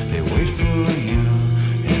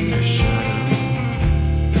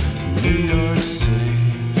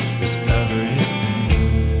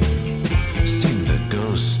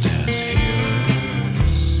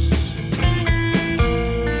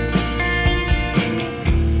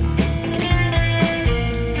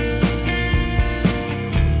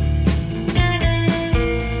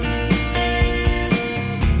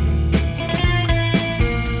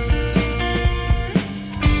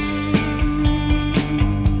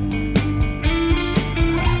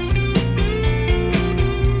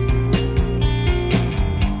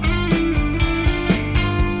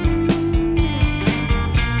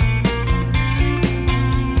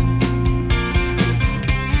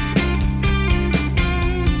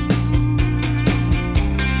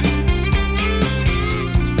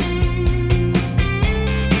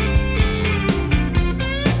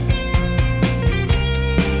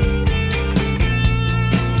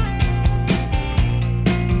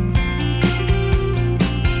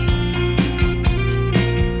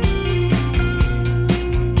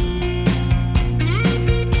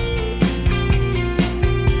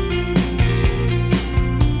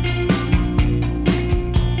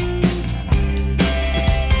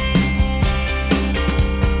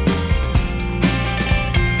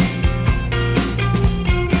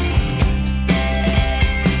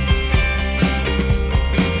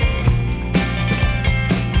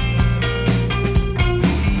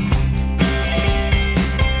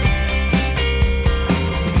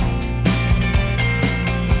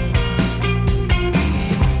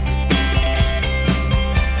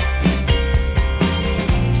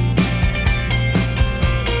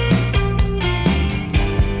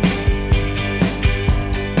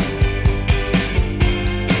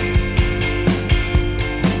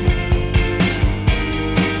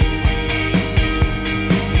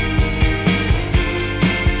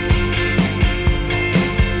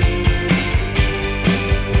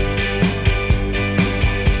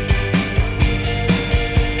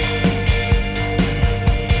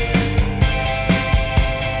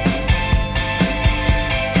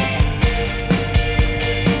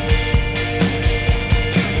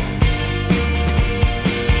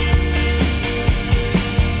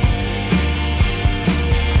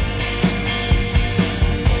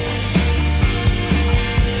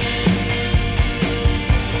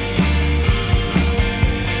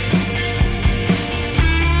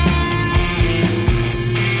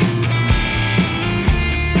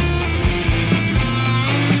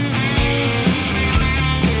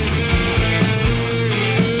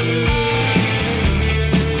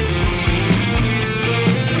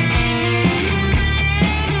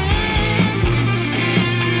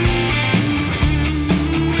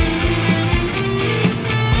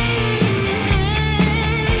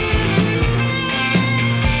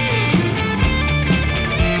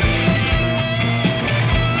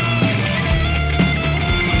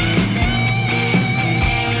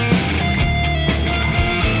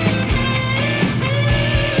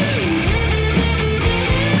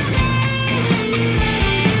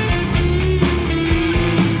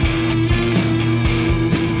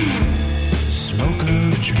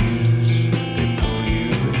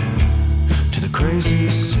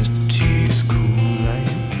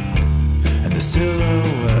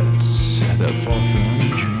that fall from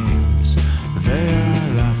dreams. They are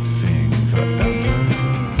laughing forever.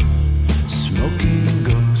 Smoking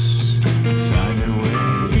ghosts find their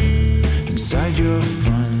way inside your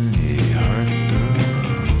funny heart,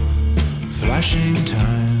 girl. Flashing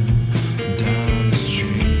time down the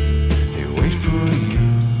street, they wait for you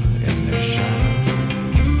in the shadow.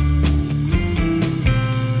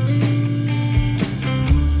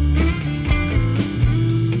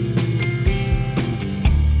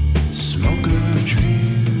 Smoke of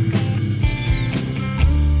dreams,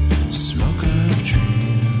 smoke of dreams.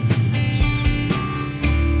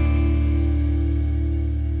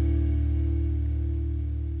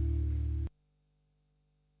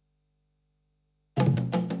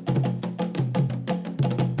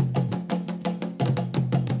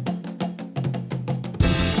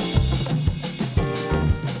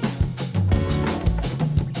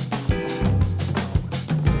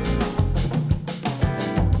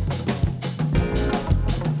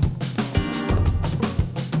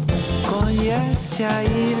 Conhece a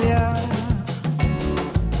ilha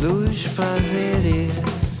dos prazeres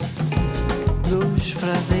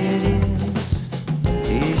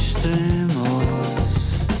extremos.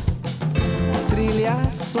 Trilha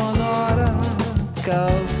sonora,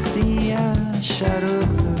 calcinha,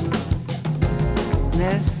 charuto.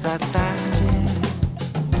 Nessa tarde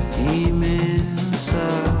imensa,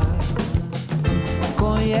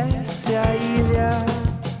 conhece a ilha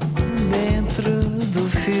dentro do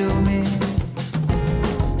filme,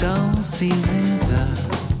 tão cinzenta,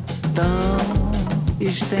 tão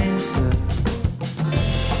extensa.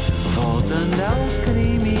 Voltando ao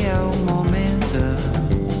crime, ao momento,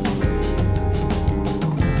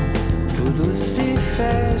 tudo se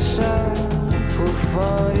fecha por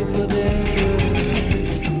fora e por dentro.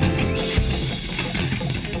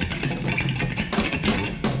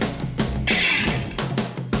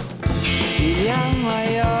 Ilha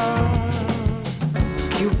maior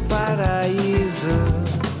que o paraíso,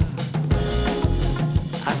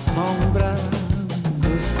 a sombra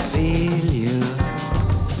dos cílios.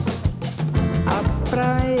 A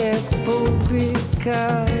praia é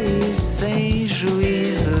pública e sem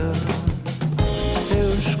juízo,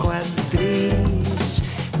 seus quadris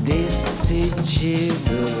decididos.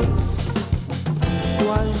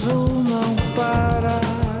 O azul não para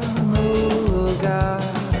no lugar,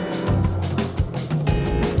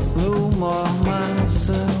 no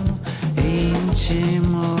mormaço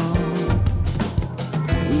íntimo.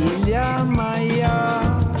 Ilha maior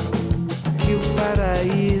que o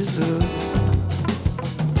paraíso,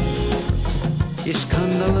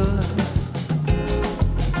 escândalos,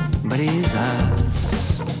 brisas,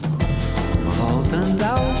 voltando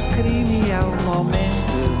ao crime e ao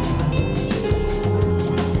momento,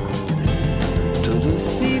 tudo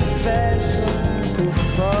se fecha por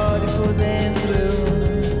fora e por dentro.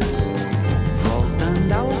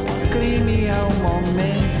 Voltando ao crime e ao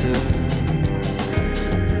momento,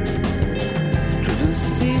 tudo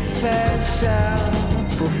se fecha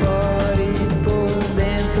por fora e por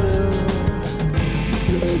dentro.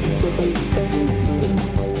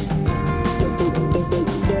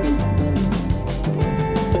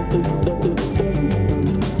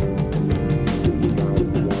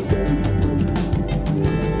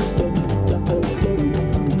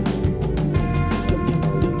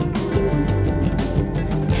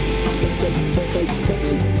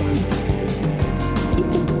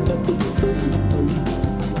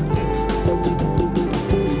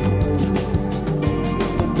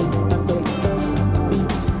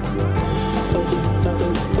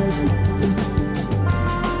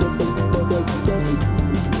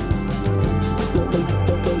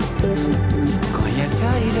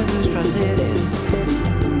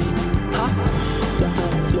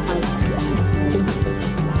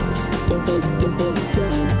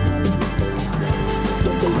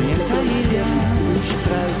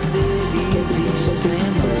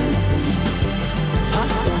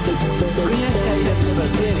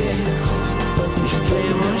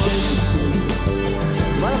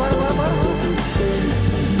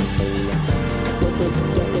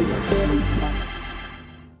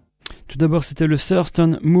 D'abord, c'était le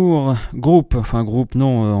Thurston Moore groupe, enfin groupe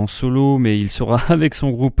non, en solo, mais il sera avec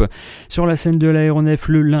son groupe sur la scène de l'Aéronef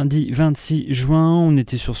le lundi 26 juin. On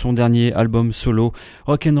était sur son dernier album solo,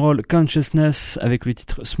 Rock'n'Roll Consciousness, avec le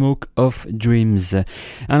titre Smoke of Dreams.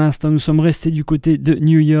 À l'instant, nous sommes restés du côté de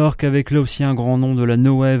New York avec là aussi un grand nom de la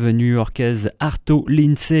no wave new-yorkaise, Arto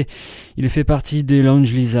Lindsay. Il fait partie des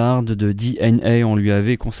Lounge Lizards de DNA. On lui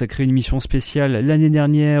avait consacré une émission spéciale l'année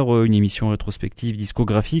dernière, une émission rétrospective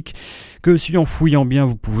discographique. que si en fouillant bien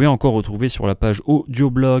vous pouvez encore retrouver sur la page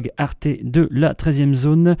audioblog Arte de la 13e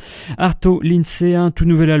zone. Arto Lindsay, un tout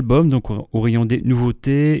nouvel album, donc au rayon des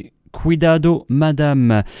nouveautés. Cuidado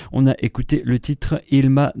Madame. On a écouté le titre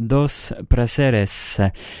Ilma dos Prazeres.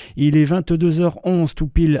 Il est 22h11 tout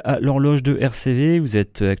pile à l'horloge de RCV. Vous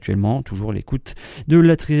êtes actuellement toujours à l'écoute de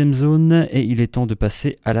la 13e zone et il est temps de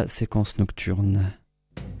passer à la séquence nocturne.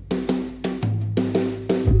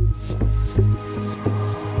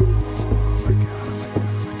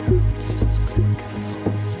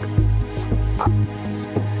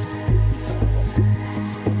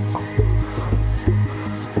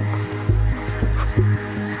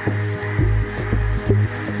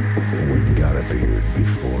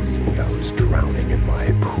 Before me, I was drowning in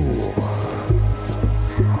my pool.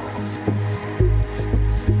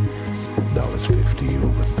 $50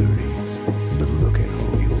 over 30, but looking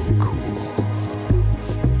real cool.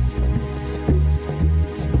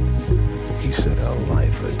 He said our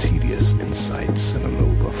life are tedious insights in an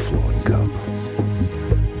overflowing cup.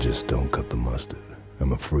 Just don't cut the mustard.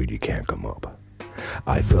 I'm afraid you can't come up.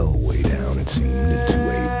 I fell way down, it seemed, into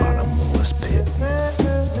a bottomless pit.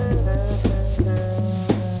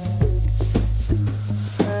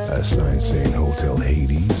 A sign saying Hotel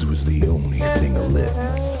Hades was the only thing lit.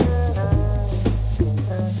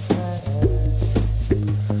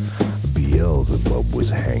 Beelzebub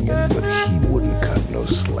was hanging, but he wouldn't cut no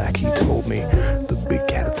slack. He told me, the big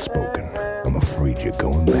cat hath spoken. I'm afraid you're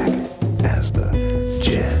going back as the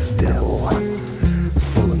jazz devil.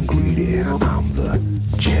 Full and greedy, I'm the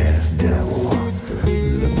jazz devil.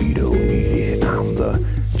 Libido needy, I'm the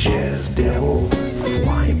jazz devil.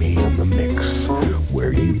 Fly me in the mix,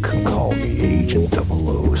 where you can call me Agent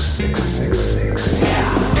 00666.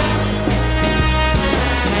 Yeah.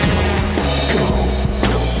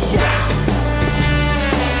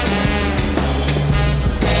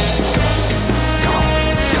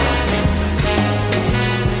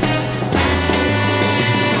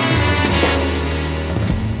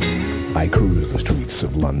 I cruise the streets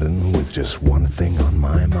of London with just one thing on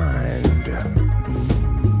my mind. Yeah.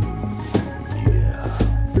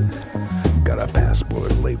 Got a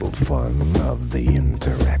passport labeled fun of the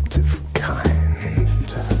interactive kind.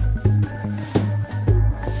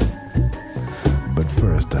 But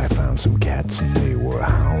first I found some cats and they were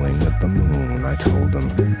howling at the moon. I told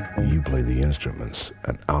them, you play the instruments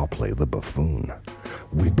and I'll play the buffoon.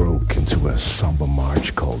 We broke into a somber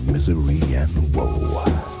march called Misery and Woe.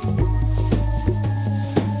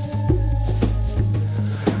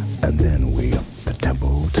 And then we upped the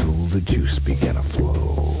tempo till the juice began to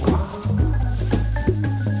flow.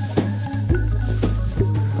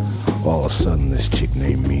 All of a sudden this chick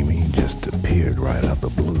named Mimi just appeared right out the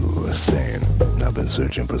blue, saying, I've been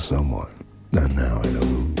searching for someone, and now I know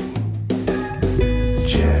who.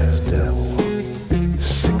 Jazz devil,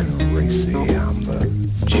 sick and racy, I'm the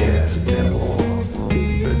jazz devil.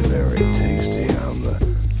 But very tasty, I'm the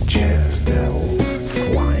jazz devil.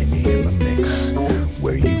 Fly me in the mix,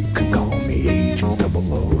 where you can call me Agent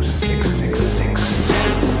 00666.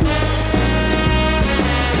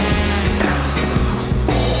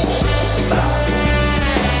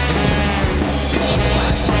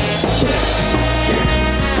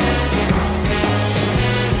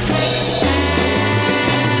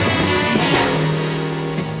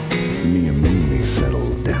 Me and Mimi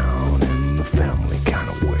settled down in the family kind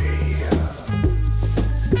of way.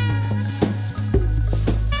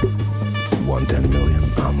 Won 10 million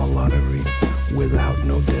on the lottery without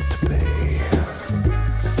no debt to pay.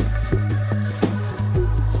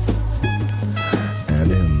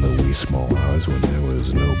 And in the wee small hours when there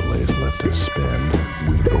was no place left to spend,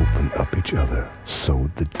 we'd open up each other so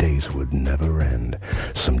the days would never end.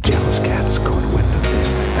 Some jealous cats caught wind of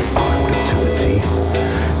this and armed it to the teeth.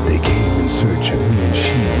 They came in search of me and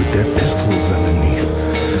she with their pistols underneath.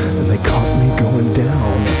 And they caught me going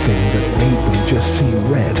down the thing that made them just see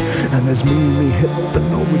red. And as me hit the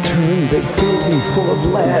no return, they filled me full of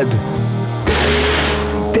lead.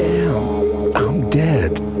 Damn, I'm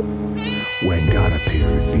dead. When God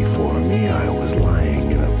appeared before me, I was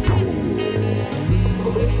lying in a pool.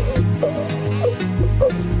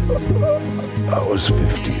 I was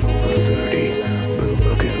 50 over 30, but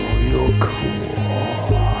looking real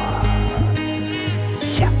cool.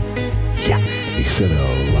 Yeah. He said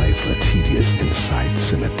our life are tedious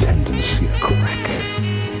insights and a tendency to crack.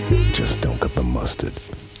 Just don't cut the mustard.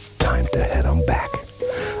 Time to head on back.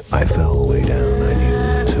 I fell way down, I knew,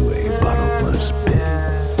 into a bottomless pit.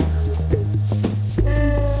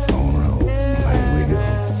 Oh no, here we go.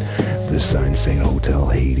 The sign saying Hotel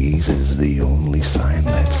Hades is the only sign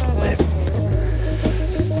that's lit.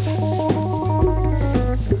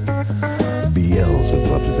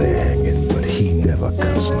 Beelzebub's there hanging, but he never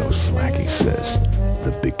cuts no slack. He says,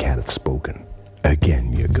 the big cat hath spoken.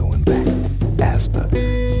 Again you're going back as the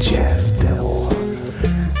jazz devil.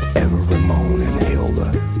 Every morning hail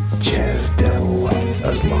the jazz devil.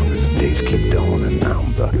 As long as days keep dawning,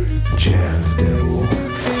 I'm the jazz devil.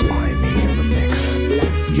 Fly me in the mix.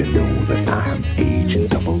 You know that I'm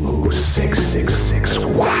Agent 00666.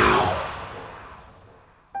 Wow!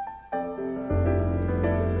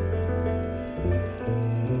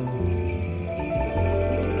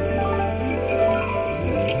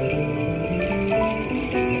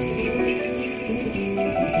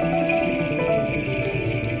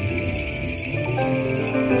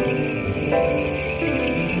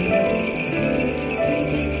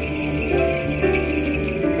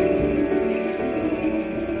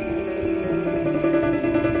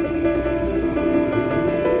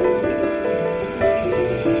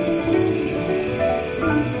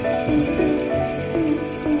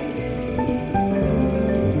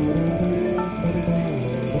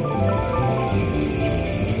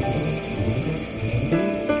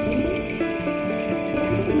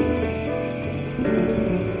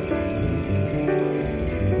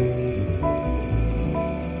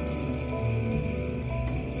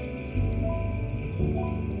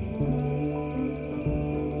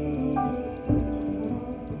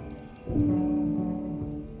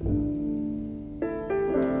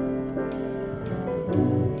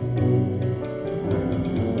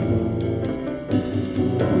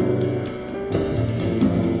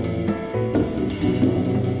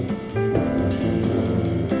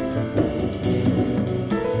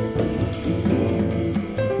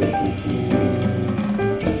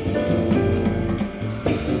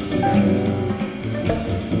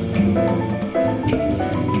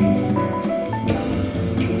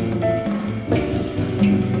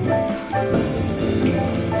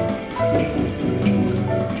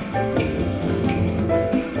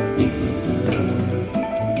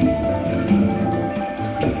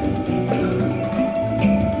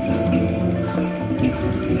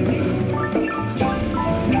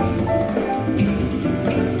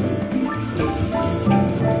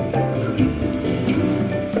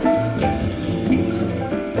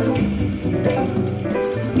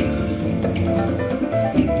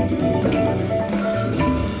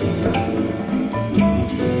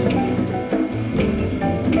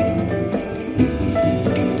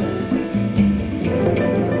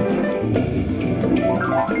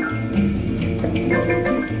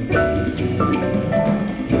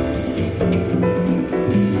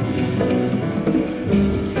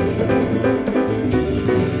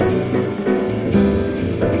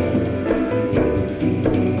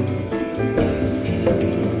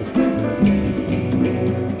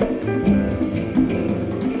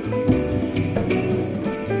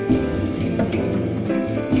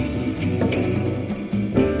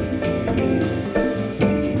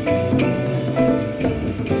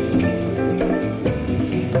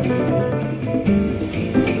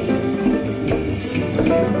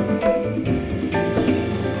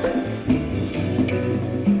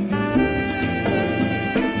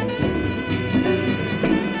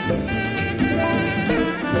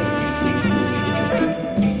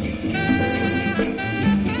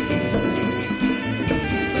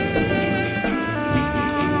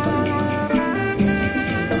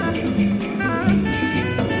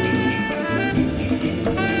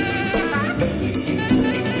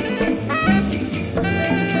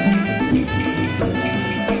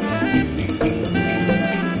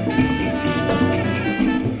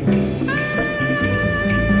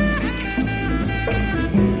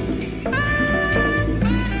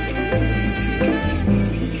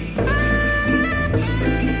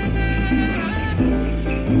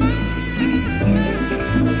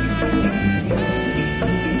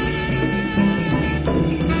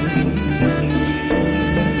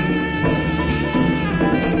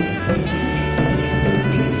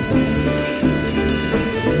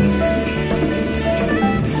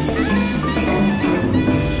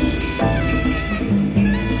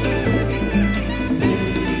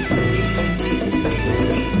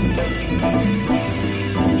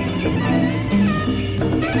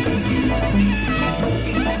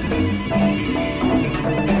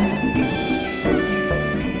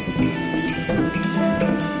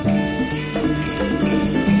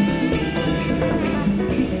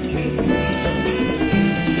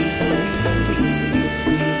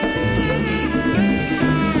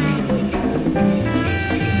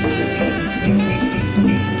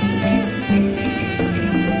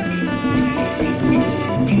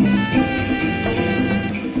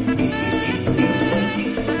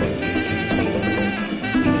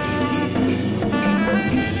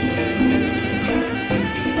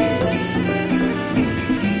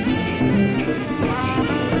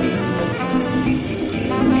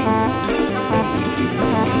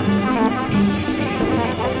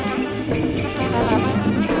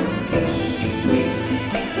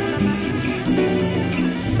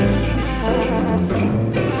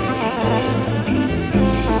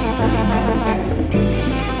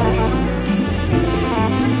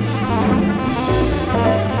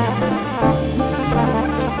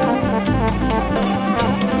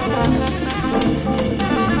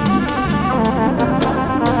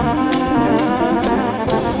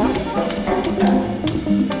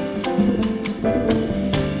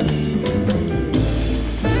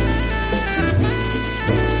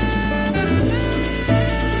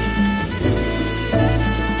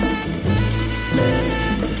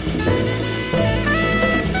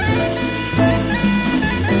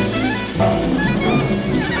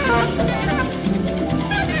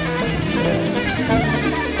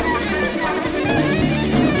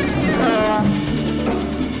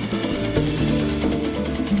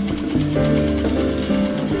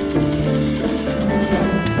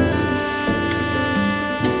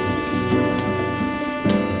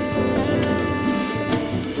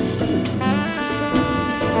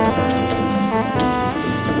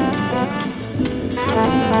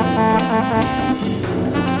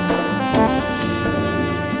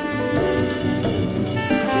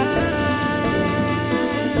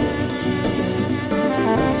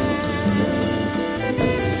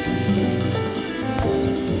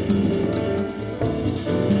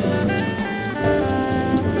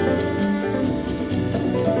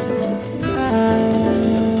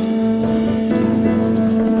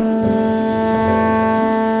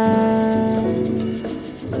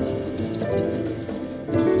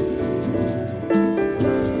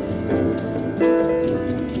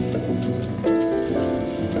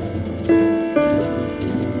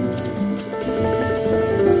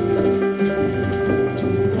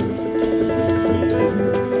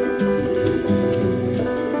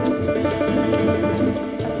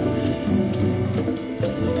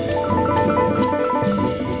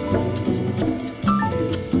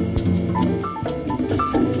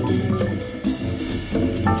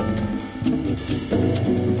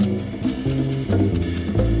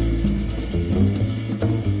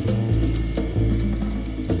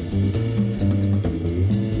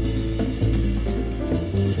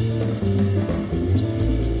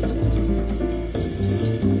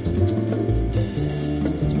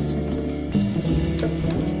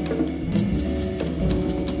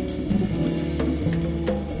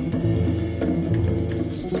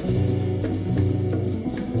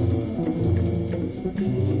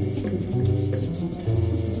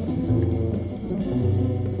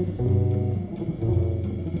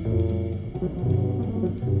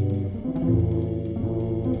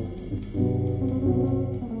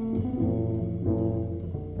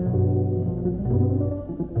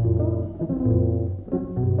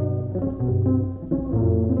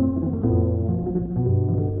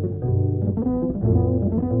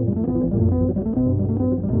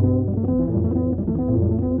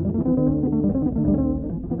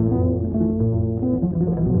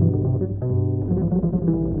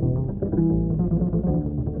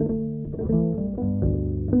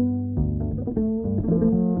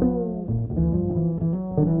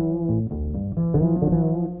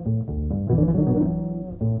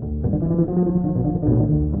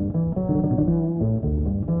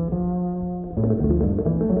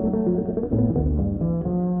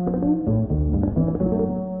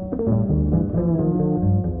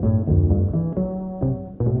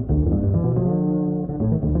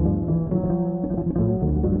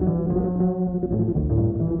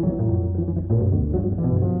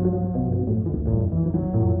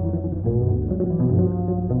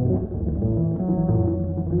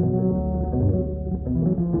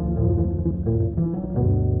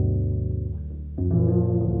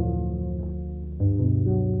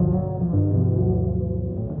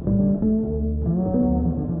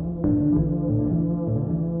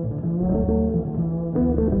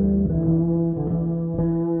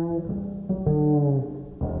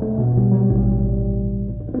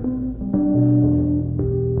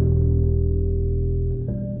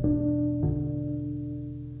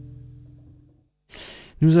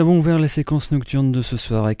 Nous avons ouvert les séquences nocturnes de ce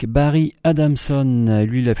soir avec Barry Adamson.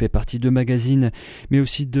 Lui, il a fait partie de magazines, mais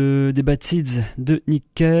aussi des Bad Seeds de Nick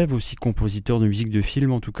Cave, aussi compositeur de musique de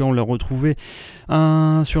film. En tout cas, on l'a retrouvé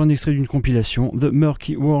sur un extrait d'une compilation, The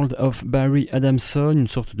Murky World of Barry Adamson, une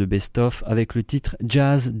sorte de best-of avec le titre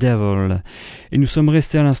Jazz Devil. Et nous sommes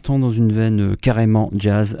restés à l'instant dans une veine carrément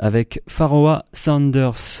jazz avec PHAROAH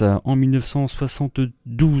Sanders en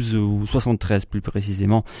 1972 ou 73 plus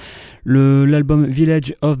précisément. L'album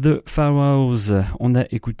Village of the Pharaohs. On a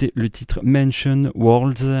écouté le titre Mansion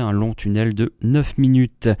Worlds, un long tunnel de 9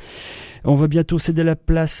 minutes. On va bientôt céder la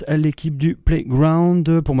place à l'équipe du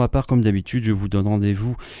Playground. Pour ma part, comme d'habitude, je vous donne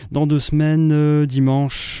rendez-vous dans 2 semaines,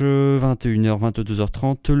 dimanche 21h,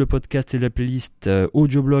 22h30. Le podcast et la playlist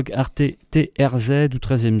audioblog Arte TRZ ou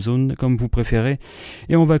 13e zone, comme vous préférez.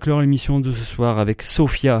 Et on va clore l'émission de ce soir avec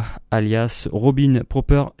Sophia, alias Robin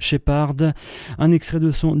Proper Shepard, un extrait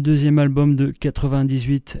de son deuxième album de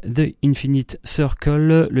 98, The Infinite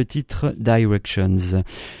Circle, le titre Directions.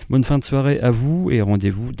 Bonne fin de soirée à vous et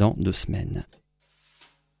rendez-vous dans 2 semaines.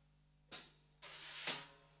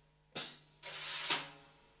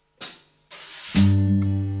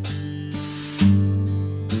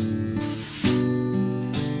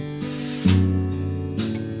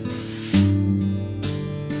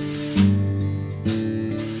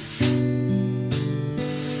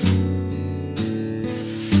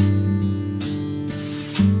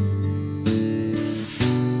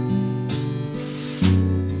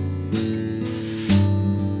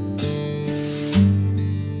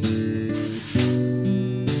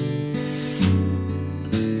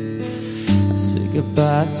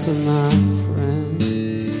 Goodbye to my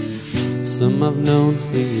friends, some I've known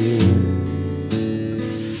for years.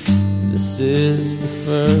 This is the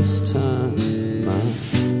first time I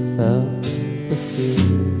felt the fear.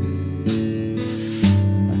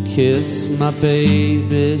 I kiss my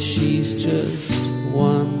baby, she's just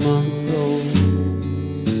 1 month old.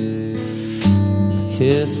 I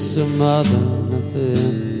kiss her mother,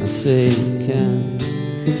 nothing I say can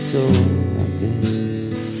console, I guess.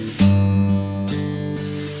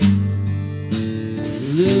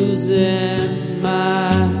 Losing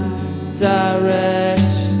my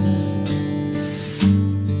direction,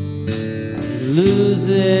 I'm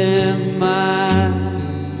losing my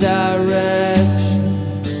direction,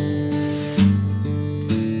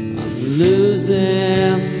 I'm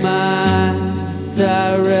losing my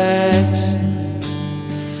direction.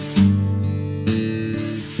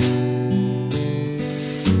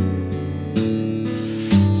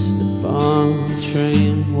 Step on the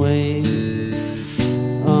train, wait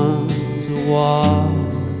underwater.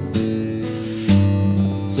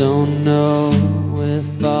 I don't know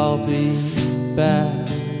if I'll be back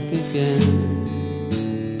again.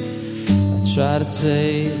 I try to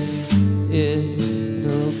say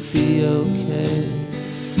it'll be okay.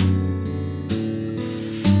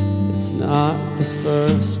 It's not the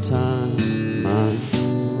first time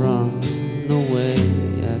I've run away,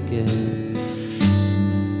 I guess.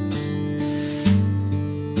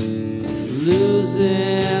 I'm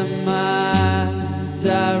losing my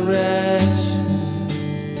direction,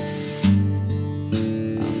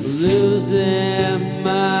 I'm losing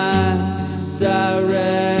my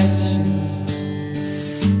direction,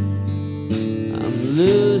 I'm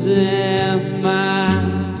losing my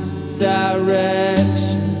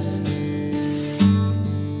direction,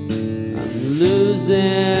 I'm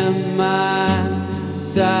losing my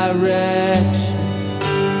direction.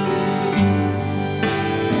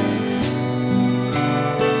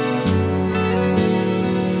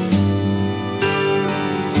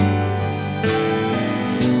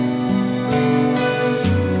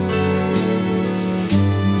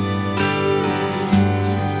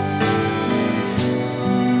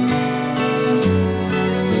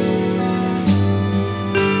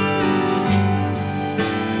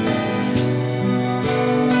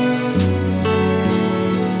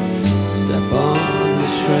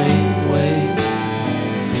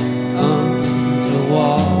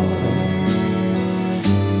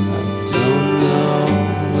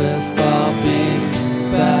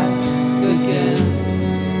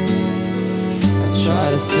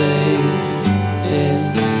 Say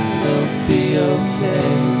it'll be okay.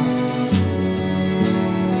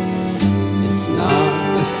 It's not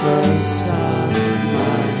the first time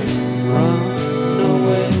I've run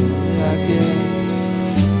away, I guess.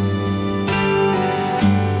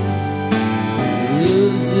 I'm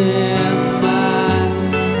losing my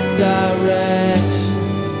direction,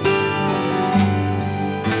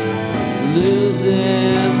 I'm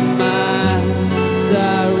losing my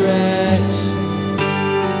direction,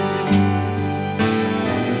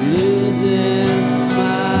 losing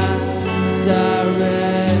my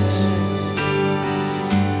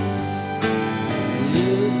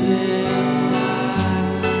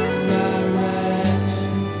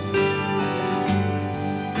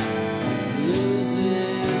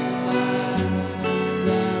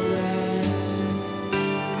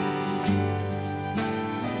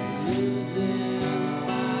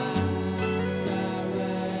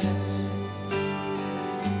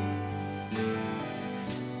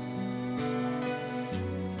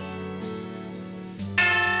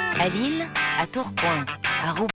À Lille, à Tourcoing, à Roubaix.